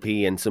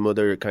NLP and some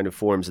other kind of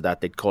forms of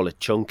that, they'd call it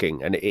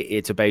chunking, and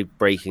it's about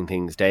breaking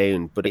things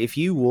down. But if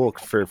you walk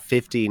for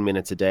 15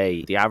 minutes a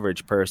day, the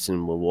average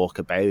person will walk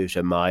about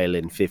a mile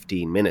in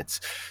 15 minutes.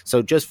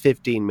 So just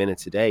 15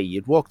 minutes a day,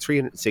 you'd walk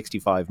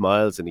 365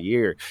 miles in a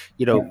year.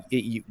 You know,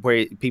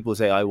 where people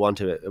say, I want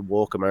to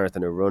walk a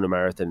marathon or run a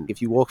marathon.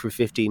 If you walk for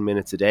 15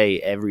 minutes a day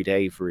every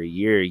day for a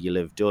year, you'll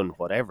have done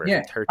whatever,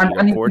 13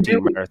 or 14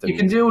 marathons. You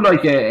can do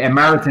like a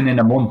marathon in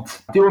a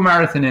month. Do a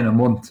marathon in a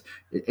month.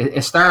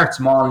 It starts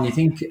small, and you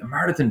think a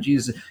marathon,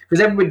 Jesus,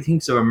 because everybody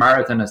thinks of a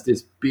marathon as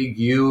this big,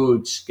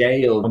 huge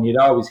scale, and you'd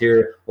always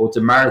hear, oh, it's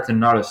a marathon,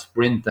 not a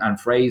sprint, and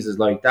phrases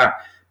like that.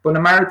 But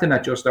a marathon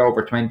at just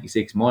over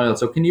 26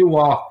 miles. So can you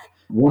walk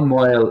 1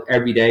 mile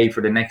every day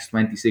for the next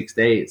 26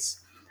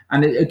 days?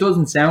 And it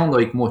doesn't sound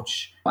like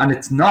much, and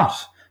it's not,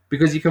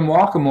 because you can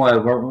walk a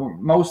mile.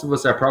 Most of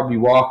us are probably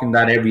walking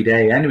that every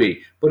day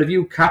anyway. But if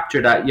you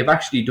capture that, you've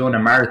actually done a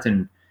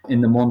marathon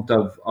in the month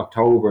of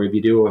October. If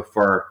you do it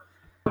for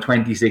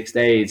 26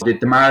 days,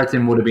 the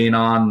marathon would have been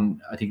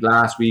on, I think,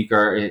 last week,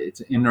 or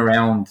it's in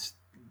around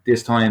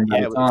this time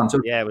that it's on. So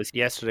it was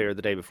yesterday or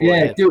the day before.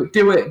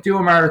 Do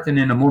a marathon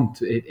in a month.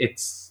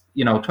 It's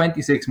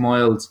 26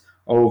 miles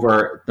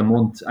over the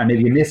month, and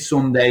if you miss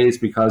some days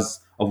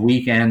because of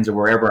weekends or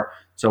wherever,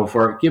 so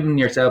for giving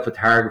yourself a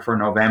target for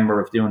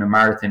November of doing a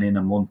marathon in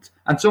a month,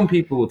 and some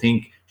people will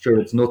think, sure,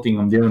 it's nothing,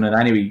 I'm doing it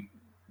anyway.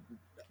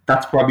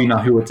 That's probably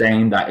not who it's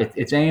aimed at.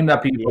 It's aimed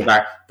at people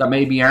that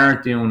maybe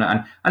aren't doing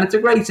it, and it's a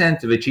great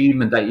sense of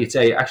achievement that you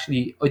say,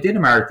 actually, I did a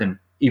marathon,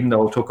 even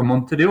though it took a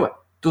month to do it.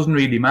 Doesn't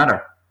really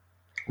matter.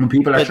 When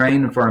people are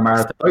training for a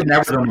marathon, I've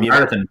never done a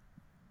marathon.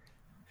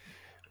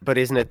 But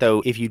isn't it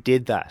though, if you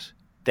did that,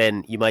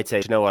 then you might say,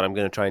 you know what, I'm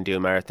going to try and do a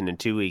marathon in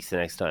 2 weeks the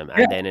next time,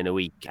 and then in a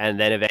week, and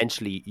then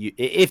eventually,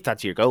 if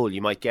that's your goal,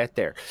 you might get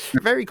there.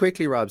 Very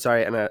quickly, Rob,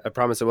 sorry, and I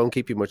promise I won't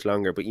keep you much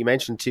longer, but you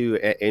mentioned two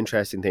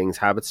interesting things,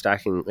 habit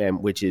stacking,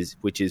 which is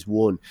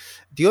one.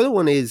 The other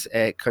one is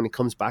kind of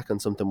comes back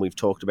on something we've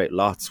talked about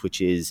lots, which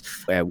is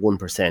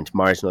 1%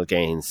 marginal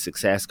gains,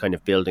 success, kind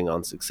of building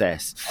on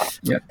success.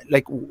 Yeah.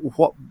 Like,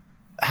 what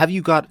have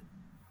you got?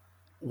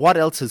 What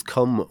else has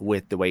come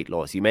with the weight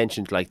loss? You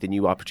mentioned like the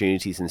new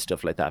opportunities and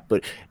stuff like that,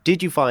 but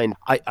did you find,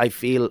 I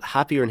feel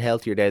happier and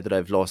healthier now that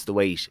I've lost the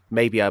weight?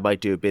 Maybe I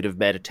might do a bit of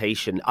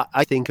meditation.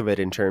 I think of it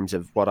in terms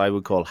of what I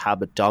would call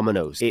habit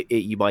dominoes.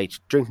 You might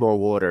drink more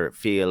water,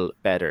 feel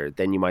better.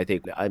 Then you might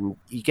think,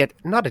 you get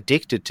not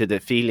addicted to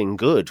the feeling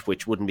good,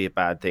 which wouldn't be a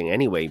bad thing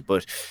anyway,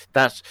 but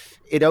that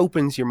it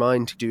opens your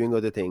mind to doing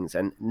other things.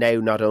 And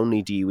now not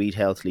only do you eat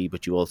healthily,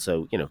 but you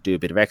also, do a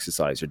bit of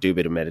exercise or do a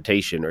bit of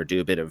meditation or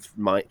do a bit of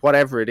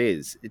whatever it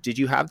is. Did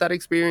you have that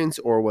experience,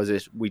 or was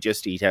it we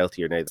just eat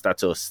healthier now?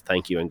 That's us.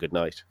 Thank you and good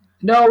night.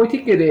 No, I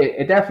think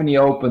it definitely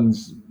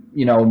opens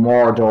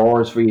more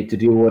doors for you to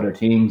do other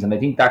things, and I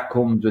think that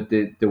comes with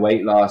the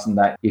weight loss, and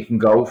that you can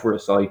go for a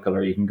cycle,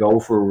 or you can go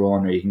for a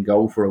run, or you can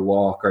go for a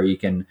walk, or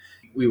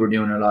we were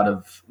doing a lot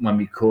of, when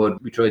we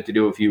tried to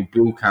do a few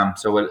boot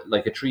camps. So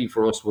like a treat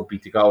for us would be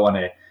to go on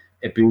a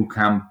boot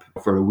camp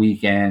for a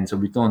weekend. So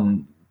we've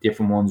done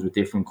different ones with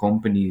different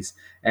companies.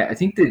 I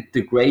think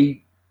the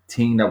great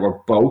thing that we're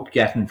both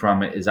getting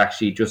from it is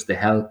actually just the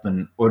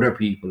helping other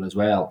people as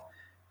well,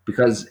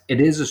 because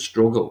it is a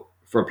struggle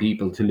for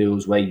people to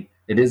lose weight.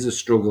 It is a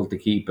struggle to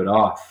keep it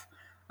off,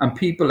 and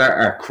people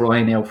are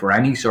crying out for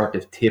any sort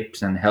of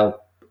tips and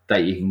help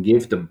that you can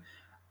give them.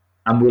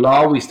 And we'll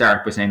always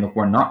start by saying, look,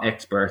 we're not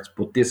experts,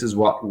 but this is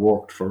what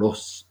worked for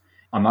us.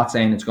 I'm not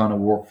saying it's going to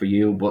work for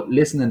you, but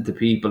listening to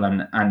people,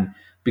 and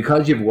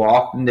because you've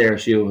walked in their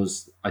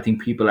shoes, I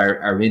think people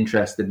are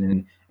interested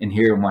in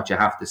hearing what you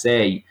have to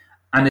say.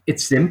 And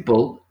it's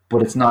simple,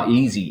 but it's not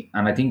easy.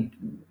 And I think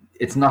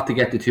it's not to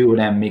get the two of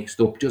them mixed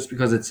up. Just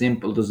because it's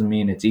simple doesn't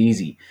mean it's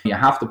easy. You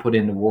have to put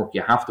in the work.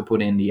 You have to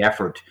put in the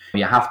effort.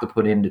 You have to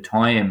put in the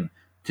time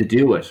to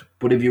do it.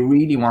 But if you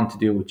really want to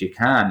do it, you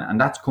can.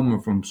 And that's coming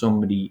from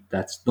somebody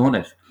that's done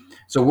it.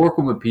 So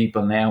working with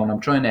people now, and I'm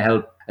trying to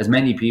help as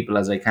many people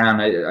as I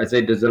can. I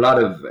say there's a lot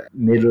of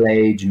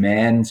middle-aged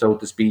men, so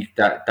to speak,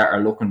 that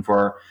are looking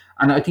for,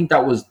 and I think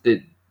that was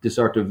the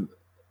sort of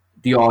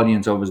the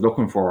audience I was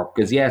looking for,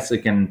 because yes, it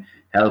can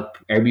help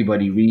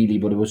everybody really,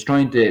 but it was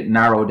trying to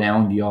narrow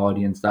down the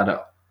audience that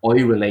I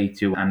relate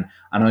to and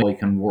I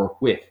can work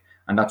with,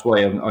 and that's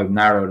why I've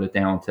narrowed it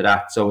down to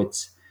that. So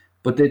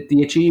but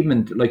the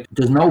achievement, like,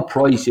 there's no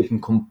price you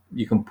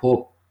can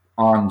put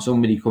on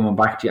somebody coming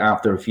back to you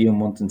after a few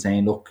months and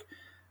saying, look,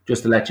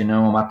 just to let you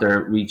know, I'm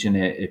after reaching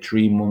a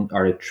 3-month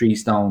or a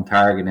 3-stone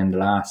target in the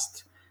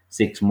last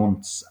 6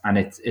 months, and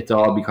it's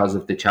all because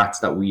of the chats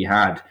that we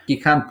had. You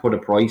can't put a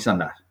price on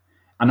that.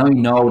 And I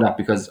know that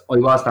because I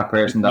was that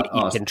person that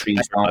asked 3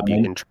 stone.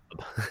 You can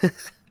try.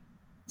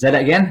 Say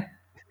that again?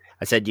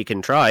 I said you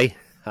can try.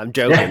 I'm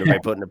joking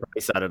about putting a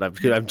price on it.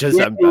 I'm just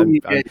Yeah, I'm being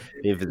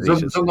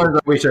facetious. sometimes I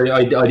wish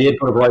I did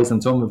put a price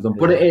on some of them,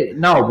 but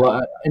no.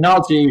 But in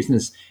all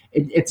seriousness,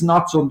 it's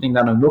not something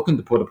that I'm looking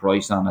to put a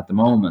price on at the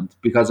moment,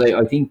 because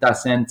I think that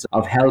sense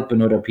of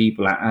helping other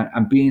people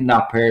and being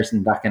that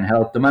person that can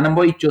help them, and it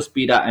might just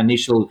be that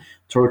initial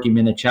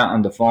 30-minute chat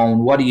on the phone.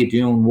 What are you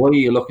doing? What are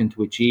you looking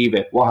to achieve?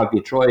 It. What have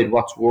you tried?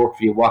 What's worked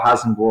for you? What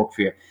hasn't worked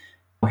for you?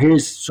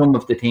 Here's some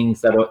of the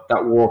things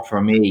that work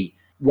for me.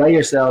 Weigh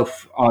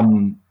yourself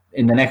on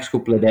in the next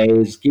couple of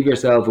days. Give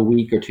yourself a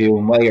week or two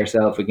and weigh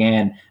yourself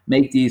again.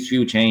 Make these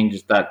few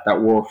changes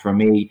that work for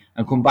me,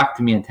 and come back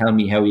to me and tell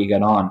me how you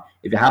get on.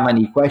 If you have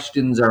any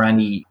questions or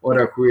any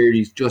other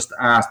queries, just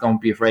ask.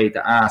 Don't be afraid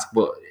to ask.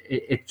 But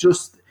it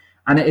just,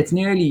 and it's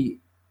nearly,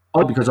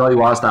 oh, because I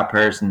was that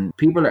person.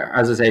 People are,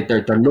 as I say,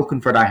 they're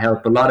looking for that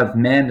help. A lot of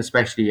men,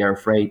 especially, are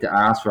afraid to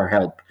ask for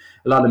help.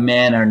 A lot of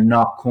men are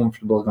not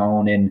comfortable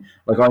going in.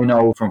 Like, I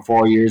know from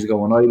 4 years ago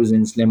when I was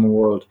in Slimming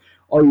World,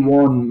 I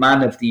won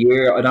Man of the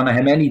Year. I don't know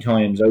how many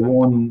times. I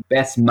won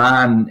Best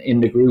Man in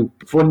the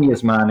group,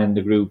 Funniest Man in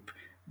the group.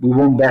 We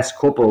won Best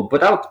Couple,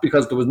 but that's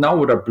because there was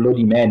no other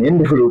bloody men in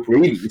the group,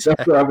 really. So,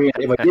 I mean,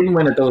 if I didn't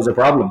win it, there was a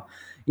problem,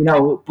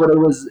 But it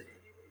was,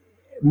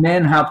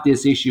 men have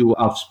this issue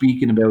of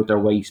speaking about their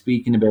weight,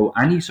 speaking about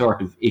any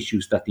sort of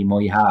issues that they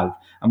might have,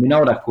 and we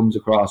know that comes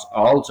across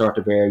all sort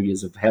of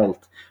areas of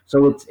health.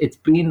 So it's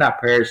being that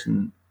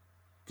person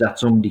that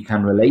somebody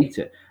can relate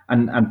to,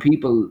 and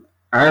people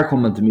are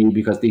coming to me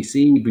because they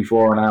see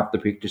before and after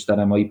pictures that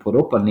I might put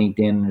up on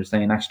LinkedIn, and they're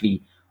saying,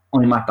 actually,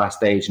 I'm at that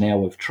stage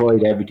now. I've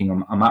tried everything.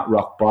 I'm at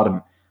rock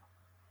bottom.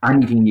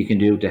 Anything you can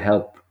do to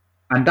help,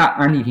 and that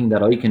anything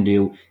that I can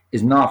do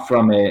is not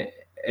from a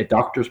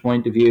doctor's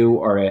point of view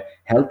or a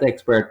health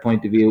expert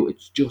point of view.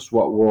 It's just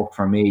what worked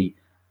for me,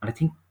 and I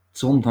think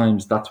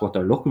sometimes that's what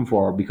they're looking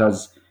for,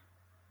 because,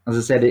 as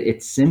I said,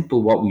 it's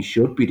simple what we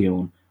should be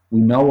doing. We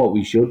know what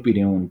we should be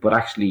doing, but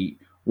actually,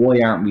 why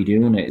aren't we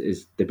doing it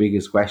is the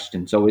biggest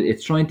question. So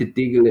it's trying to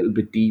dig a little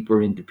bit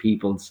deeper into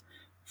people's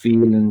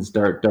feelings,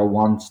 their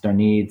wants, their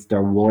needs,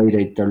 their why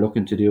they're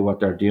looking to do what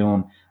they're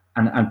doing,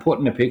 and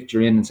putting a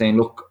picture in and saying,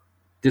 look,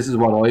 this is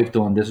what I've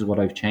done, this is what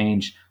I've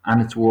changed,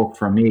 and it's worked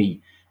for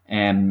me.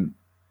 And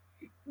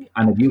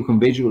if you can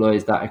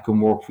visualize that it can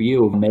work for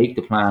you, make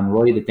the plan,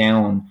 write it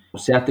down,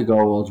 set the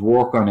goals,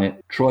 work on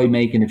it, try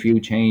making a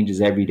few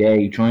changes every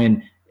day, try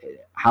and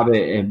have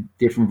a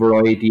different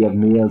variety of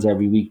meals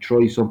every week,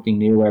 try something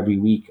new every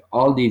week.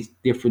 All these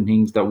different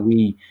things that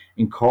we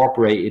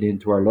incorporated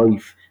into our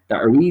life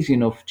that are easy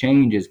enough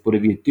changes, but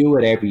if you do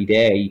it every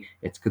day,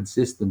 it's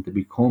consistent. It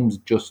becomes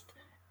just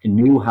a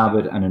new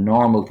habit and a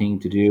normal thing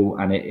to do,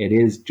 and it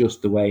is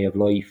just the way of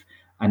life.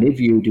 And if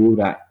you do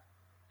that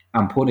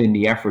and put in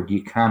the effort,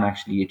 you can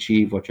actually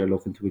achieve what you're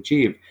looking to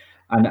achieve.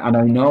 And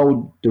I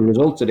know the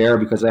results are there,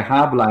 because I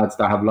have lads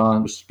that have lost.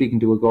 I was speaking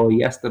to a guy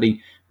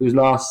yesterday who's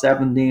lost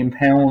 17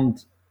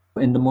 pounds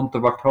in the month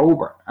of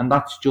October, and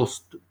that's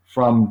just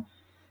from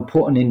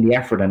putting in the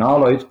effort. And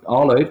all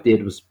I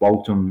did was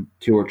spoke to him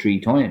 2 or 3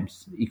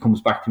 times. He comes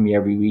back to me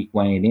every week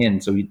weighing in,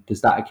 so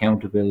there's that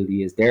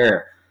accountability is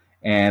there.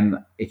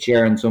 It's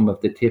sharing some of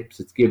the tips.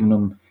 It's giving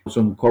them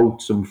some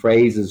quotes, some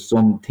phrases,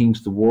 some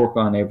things to work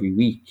on every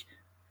week.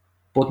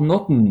 But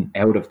nothing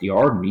out of the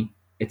ordinary.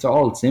 It's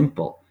all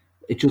simple.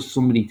 It's just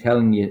somebody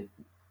telling you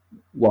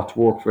what's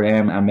worked for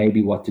them and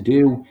maybe what to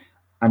do,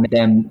 and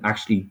then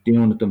actually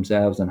doing it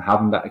themselves and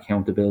having that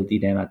accountability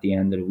then at the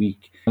end of the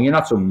week. And you're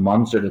not some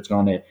monster that's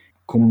going to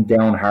come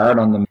down hard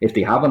on them if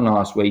they haven't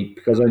lost weight,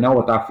 because I know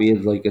what that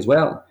feels like as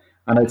well.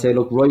 And I'd say,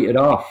 look, write it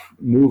off,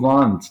 move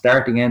on,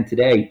 start again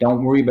today.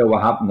 Don't worry about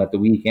what happened at the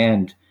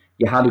weekend.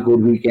 You had a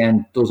good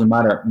weekend, doesn't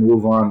matter,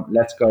 move on,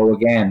 let's go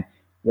again.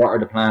 What are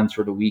the plans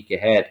for the week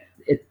ahead?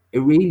 It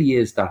really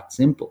is that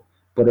simple.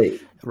 But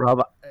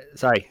Rob,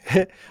 sorry,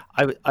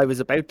 I was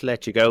about to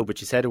let you go,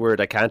 but you said a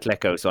word I can't let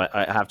go, so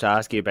I have to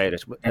ask you about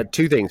it.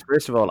 2 things.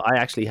 First of all, I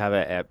actually have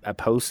a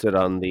post-it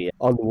on the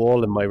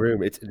wall in my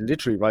room. It's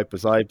literally right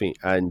beside me,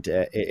 and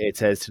it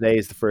says, "Today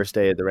is the first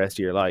day of the rest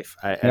of your life."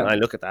 And I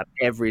look at that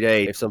every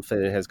day. If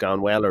something has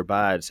gone well or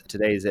bad,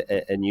 today is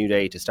a new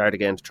day to start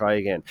again, to try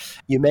again.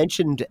 You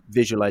mentioned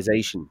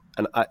visualization,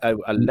 and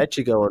I'll let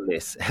you go on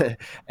this.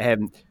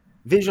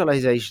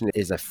 Visualization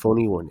is a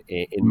funny one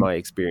in my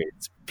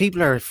experience.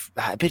 People are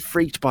a bit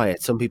freaked by it.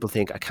 Some people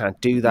think I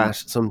can't do that.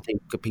 Some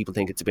people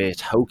think it's a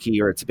bit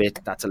hokey, or it's a bit,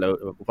 that's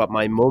what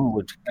my mum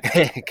would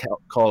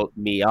call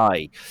me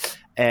eye.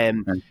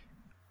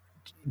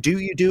 Do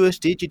you do it?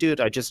 Did you do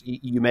it?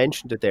 You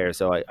mentioned it there,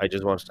 so I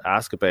just wanted to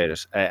ask about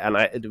it.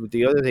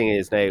 The other thing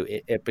is, now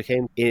it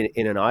became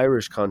in an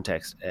Irish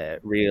context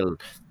real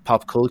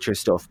pop culture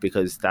stuff,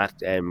 because that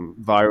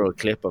viral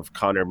clip of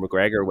Conor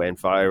McGregor went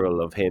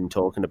viral, of him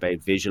talking about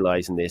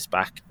visualizing this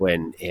back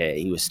when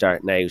he was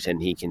starting out,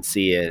 and he can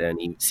see it, and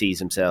he sees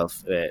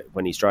himself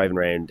when he's driving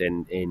around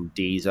in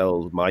Dee's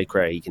old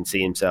Micra. He can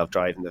see himself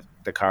driving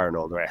the car and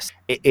all the rest.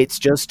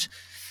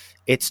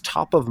 It's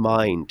top of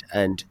mind,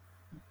 and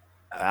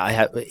I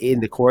have, in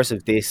the course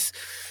of this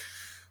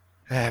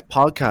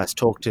podcast,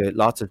 talk to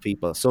lots of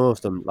people, some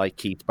of them like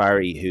Keith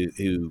Barry,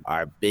 who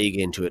are big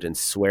into it and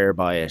swear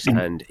by it,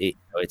 and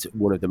it's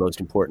one of the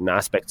most important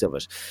aspects of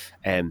it.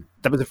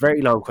 That was a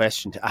very long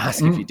question to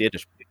ask if you did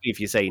it, if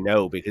you say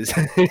no, because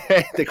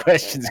the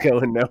question's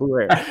going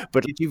nowhere.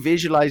 But did you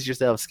visualize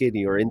yourself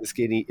skinny, or in the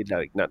skinny,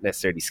 like not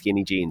necessarily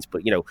skinny jeans,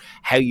 but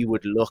how you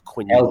would look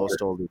when you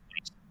lost all the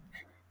weight?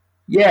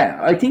 Yeah,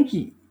 I think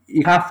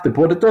you have to,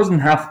 but it doesn't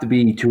have to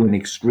be to an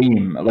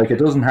extreme. Like, it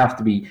doesn't have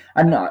to be.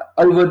 And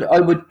I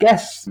would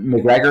guess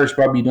McGregor's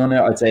probably done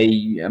it. I'd say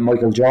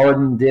Michael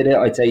Jordan did it.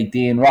 I'd say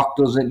Dean Rock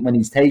does it. When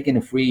he's taking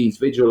a free, he's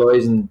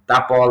visualizing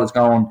that ball is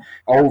going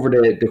over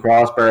the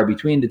crossbar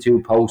between the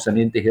two posts and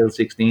into hill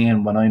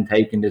 16 when I'm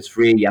taking this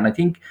free. And I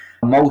think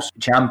most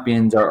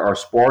champions or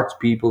sports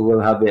people will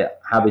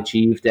have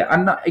achieved it.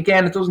 And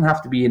again, it doesn't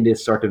have to be in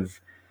this sort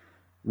of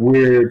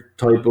weird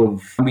type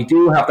of. We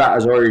do have that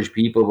as Irish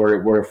people.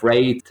 We're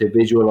afraid to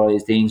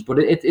visualize things, but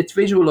it's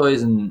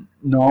visualizing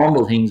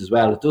normal things as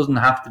well. It doesn't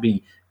have to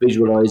be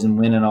visualizing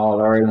winning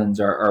all Irelands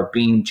or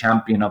being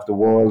champion of the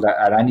world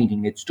at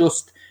anything. It's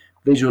just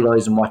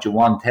visualizing what you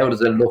want. How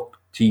does it look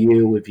to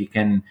you? If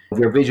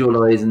you're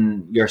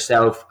visualizing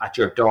yourself at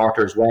your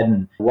daughter's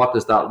wedding, what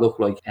does that look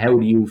like? How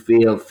do you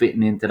feel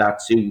fitting into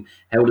that suit?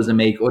 How does it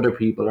make other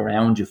people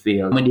around you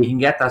feel? When you can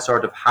get that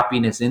sort of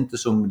happiness into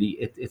somebody,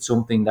 it's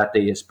something that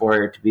they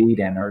aspire to be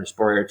then, or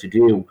aspire to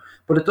do.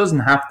 But it doesn't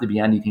have to be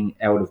anything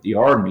out of the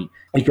ordinary.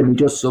 It can be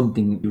just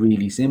something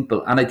really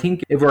simple. And I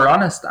think if we're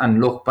honest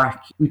and look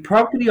back, we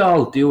probably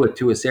all do it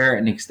to a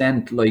certain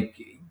extent. Like,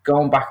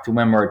 going back to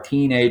when we were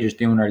teenagers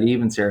doing our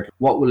leaving cert,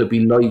 what will it be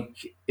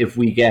like if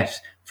we get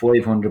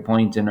 500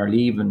 points in our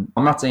leaving?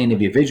 I'm not saying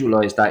if you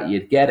visualize that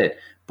you'd get it,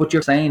 but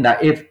you're saying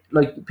that if,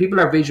 like,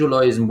 people are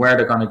visualizing where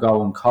they're going to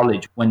go in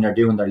college when they're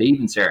doing their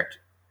leaving cert,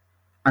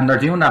 and they're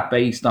doing that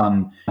based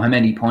on how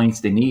many points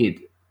they need.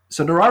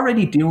 So they're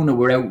already doing it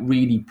without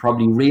really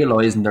probably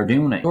realizing they're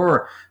doing it.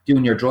 You're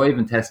doing your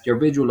driving test, you're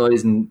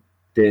visualizing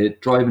the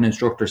driving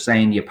instructor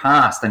saying you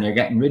passed, and you're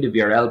getting rid of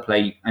your L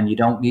plate and you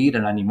don't need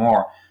it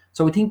anymore.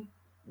 So I think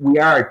we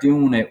are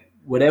doing it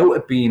without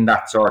it being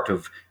that sort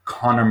of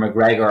Conor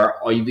McGregor,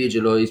 I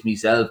visualised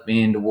myself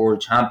being the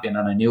world champion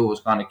and I knew I was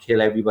going to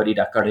kill everybody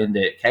that got in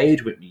the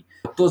cage with me.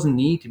 It doesn't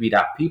need to be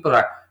that.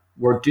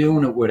 We're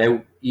doing it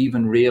without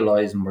even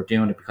realising we're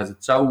doing it, because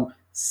it's so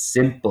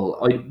simple.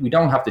 We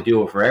don't have to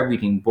do it for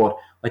everything, but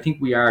I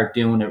think we are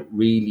doing it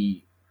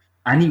really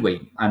anyway.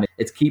 And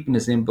it's keeping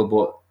it simple,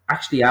 but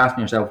actually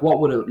asking yourself,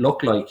 what would it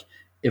look like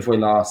if I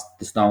lost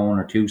the stone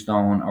or 2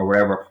 stone or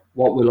whatever?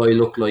 What will I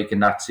look like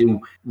in that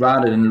suit?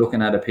 Rather than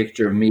looking at a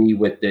picture of me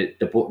with the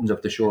buttons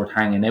of the shirt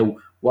hanging out,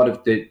 what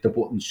if the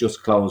buttons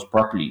just close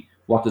properly?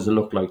 What does it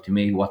look like to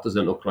me? What does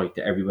it look like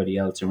to everybody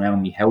else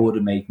around me? How would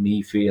it make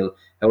me feel?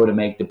 How would it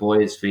make the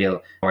boys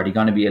feel? Are they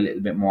going to be a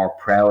little bit more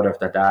proud of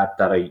their dad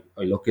that I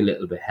look a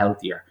little bit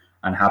healthier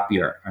and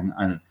happier,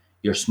 and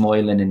you're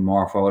smiling in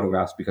more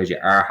photographs because you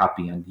are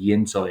happy on the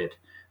inside?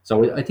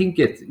 So I think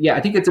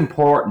it's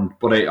important,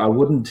 but I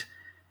wouldn't.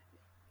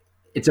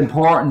 It's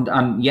important,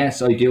 and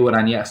yes, I do it,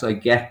 and yes, I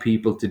get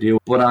people to do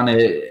it, but on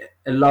a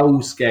low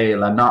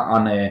scale, and not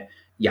on a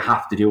you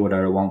have to do it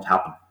or it won't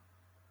happen.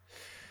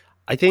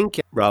 I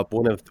think, Rob,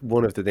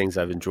 one of the things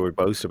I've enjoyed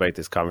most about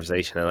this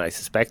conversation, and I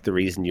suspect the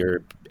reason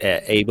you're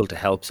able to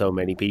help so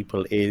many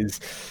people, is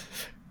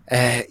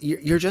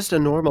you're just a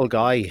normal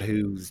guy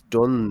who's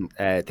done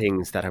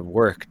things that have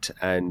worked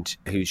and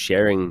who's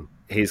sharing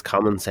his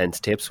common sense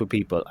tips with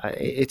people.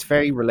 It's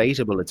very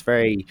relatable. It's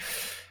very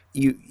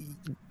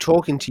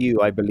talking to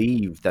you. I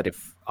believe that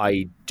if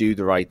I do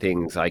the right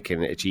things, I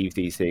can achieve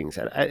these things.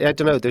 And I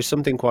don't know. There's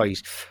something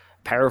quite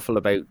powerful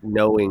about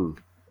knowing,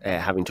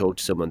 having talked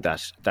to someone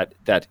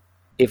that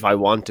if I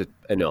want it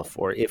enough,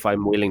 or if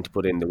I'm willing to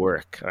put in the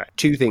work.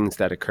 Two things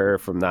that occur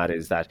from that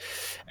is that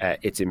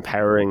it's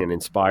empowering and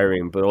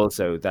inspiring, but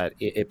also that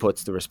it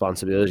puts the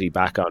responsibility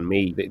back on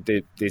me.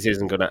 This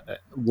isn't going to,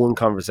 one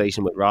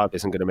conversation with Rob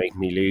isn't going to make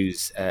me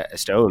lose a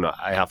stone.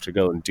 I have to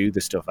go and do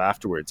the stuff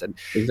afterwards. And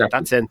Exactly.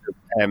 that sense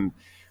of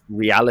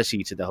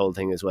reality to the whole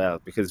thing as well,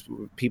 because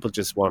people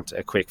just want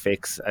a quick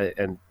fix,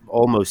 and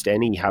almost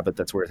any habit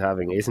that's worth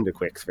having isn't a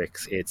quick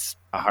fix. It's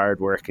a hard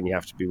work, and you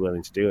have to be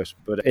willing to do it.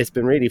 But it's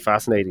been really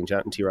fascinating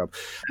chatting to you, Rob,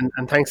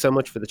 and thanks so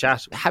much for the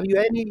chat. Have you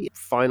any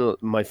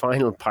my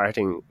final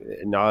parting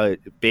now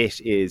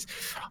bit is,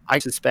 I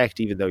suspect,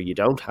 even though you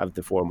don't have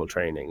the formal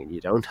training and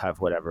you don't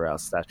have whatever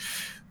else, that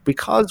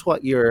because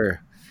what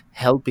you're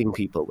helping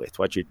people with,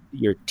 what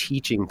you're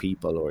teaching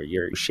people, or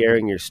you're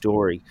sharing your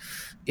story,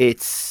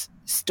 it's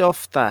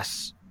stuff that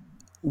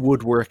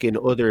would work in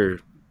other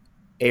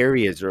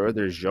areas or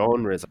other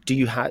genres. Do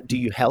you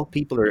help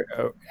people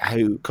or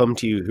who come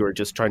to you who are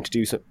just trying to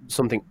do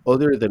something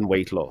other than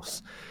weight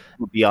loss,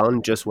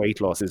 beyond just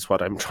weight loss, is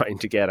what I'm trying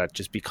to get at,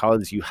 just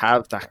because you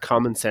have that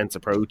common sense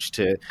approach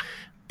to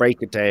break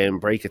it down,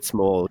 break it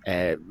small,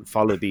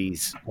 follow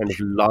these kind of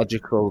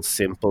logical,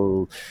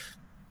 simple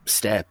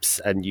steps,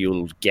 and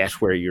you'll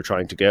get where you're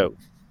trying to go?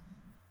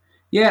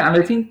 Yeah,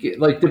 and I think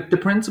like the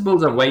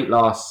principles of weight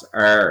loss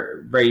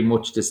are very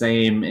much the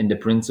same in the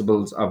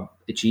principles of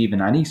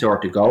achieving any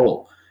sort of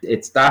goal.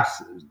 It's that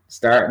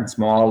starting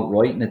small,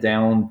 writing it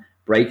down,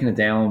 breaking it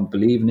down,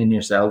 believing in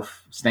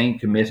yourself, staying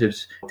committed,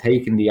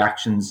 taking the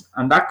actions.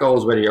 And that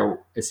goes whether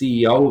you're a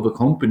CEO of a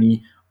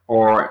company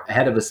or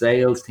head of a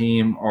sales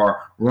team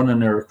or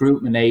running a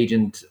recruitment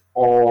agent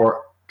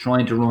or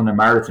trying to run a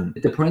marathon.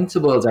 The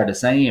principles are the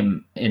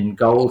same in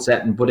goal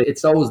setting, but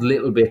it's those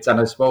little bits. And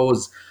I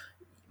suppose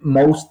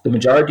the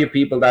majority of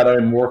people that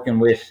I'm working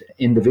with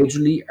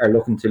individually are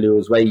looking to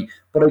lose weight,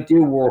 but I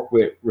do work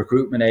with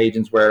recruitment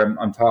agents where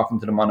I'm talking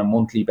to them on a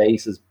monthly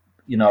basis,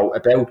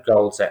 about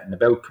goal setting,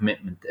 about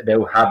commitment,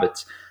 about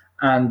habits.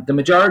 And the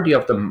majority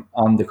of them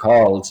on the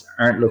calls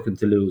aren't looking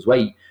to lose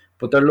weight,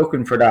 but they're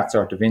looking for that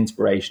sort of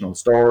inspirational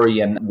story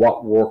and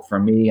what worked for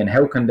me and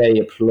how can they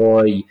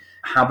apply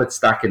habit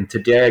stacking to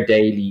their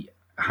daily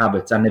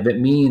habits. And if it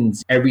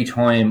means every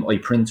time I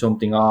print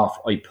something off,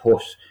 I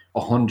put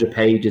 100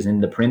 pages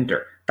in the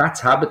printer, that's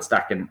habit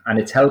stacking and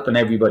it's helping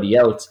everybody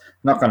else.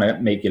 It's not going to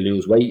make you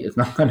lose weight. It's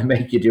not going to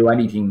make you do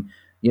anything,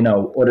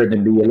 other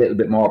than be a little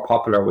bit more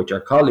popular with your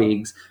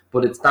colleagues.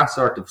 But it's that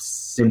sort of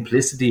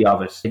simplicity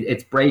of it.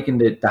 It's breaking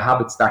the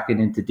habit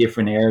stacking into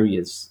different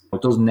areas.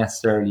 It doesn't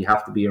necessarily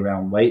have to be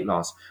around weight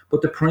loss,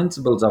 but the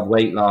principles of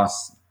weight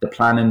loss, the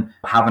planning,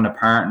 having a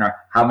partner,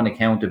 having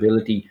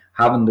accountability,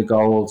 having the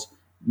goals,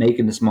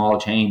 making the small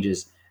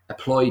changes,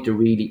 apply to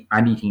really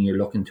anything you're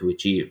looking to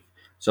achieve.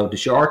 So the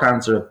short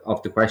answer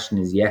of the question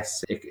is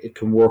yes, it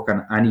can work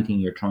on anything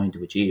you're trying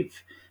to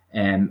achieve.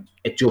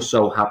 It just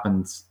so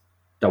happens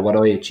that what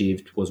I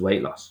achieved was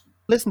weight loss.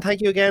 Listen,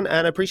 thank you again,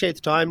 and I appreciate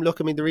the time. Look,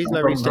 I mean, the reason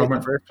I reached out in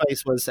the first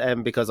place was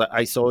because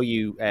I saw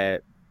you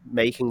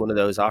making one of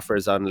those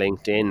offers on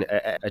LinkedIn,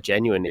 a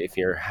genuine, if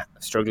you're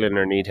struggling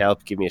or need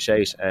help, give me a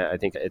shout. I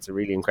think it's a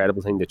really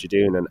incredible thing that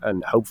you're doing,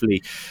 and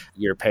hopefully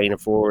you're paying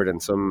it forward,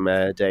 and some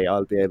day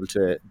I'll be able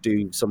to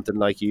do something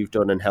like you've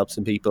done and help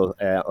some people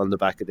on the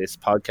back of this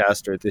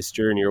podcast or this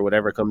journey or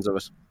whatever comes of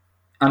it.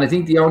 And I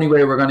think the only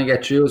way we're going to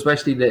get through,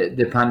 especially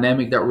the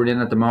pandemic that we're in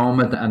at the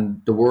moment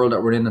and the world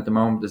that we're in at the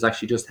moment, is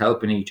actually just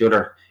helping each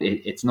other.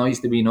 It's nice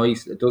to be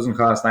nice. It doesn't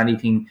cost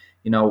anything,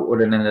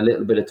 other than a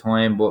little bit of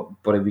time.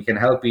 But if we can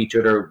help each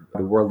other,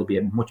 the world will be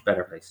a much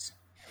better place.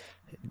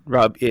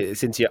 Rob,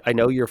 since I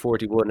know you're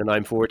 41 and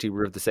I'm 40,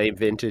 we're of the same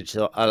vintage,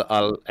 so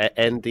I'll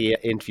end the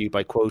interview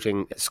by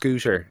quoting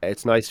Scooter.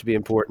 It's nice to be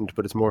important,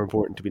 but it's more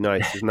important to be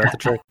nice. Isn't that the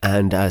trick?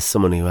 And as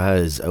someone who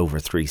has over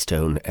 3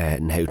 stone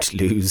now to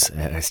lose,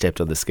 I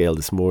stepped on the scale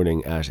this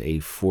morning at a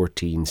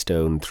 14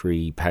 stone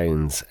 3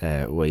 pounds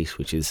weight,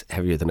 which is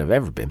heavier than I've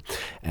ever been.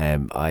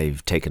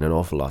 I've taken an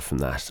awful lot from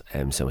that,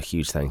 so a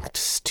huge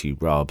thanks to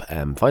Rob.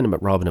 Find him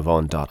at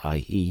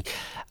robinyvonne.ie,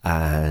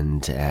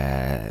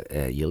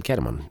 and you'll get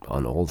him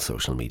on all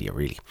social media,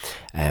 really.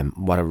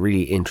 What a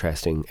really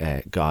interesting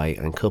guy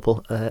and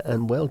couple,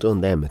 and well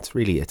done them.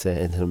 It's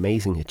an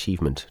amazing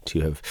achievement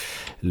to have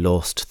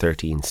lost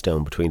 13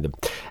 stone between them.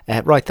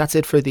 Right, that's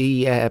it for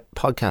the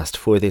podcast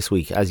for this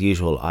week. As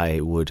usual, I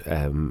would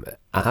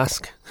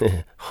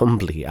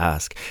humbly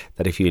ask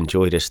that if you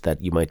enjoyed it,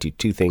 that you might do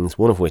 2 things,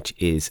 one of which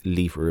is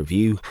leave a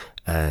review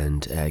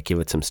and give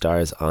it some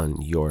stars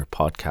on your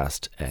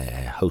podcast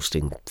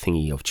hosting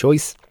thingy of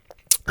choice,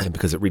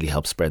 because it really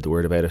helps spread the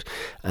word about it.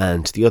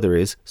 And the other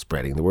is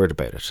spreading the word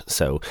about it.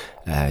 So,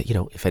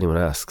 if anyone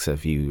asks,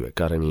 have you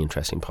got any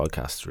interesting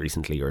podcasts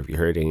recently, or have you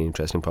heard any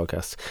interesting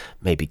podcasts,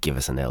 maybe give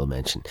us an L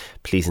mention.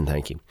 Please and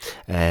thank you.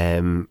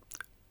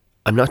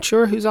 I'm not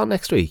sure who's on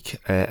next week,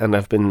 and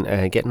I've been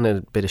getting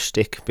a bit of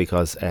shtick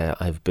because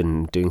I've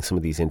been doing some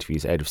of these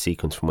interviews out of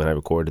sequence from when I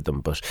recorded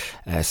them, but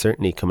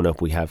certainly coming up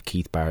we have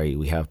Keith Barry,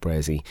 we have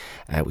Brezzy,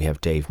 we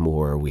have Dave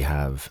Moore, we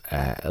have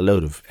a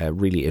load of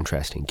really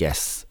interesting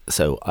guests,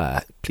 so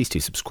please do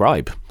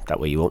subscribe,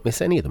 that way you won't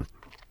miss any of them.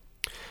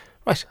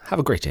 Right, have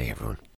a great day everyone.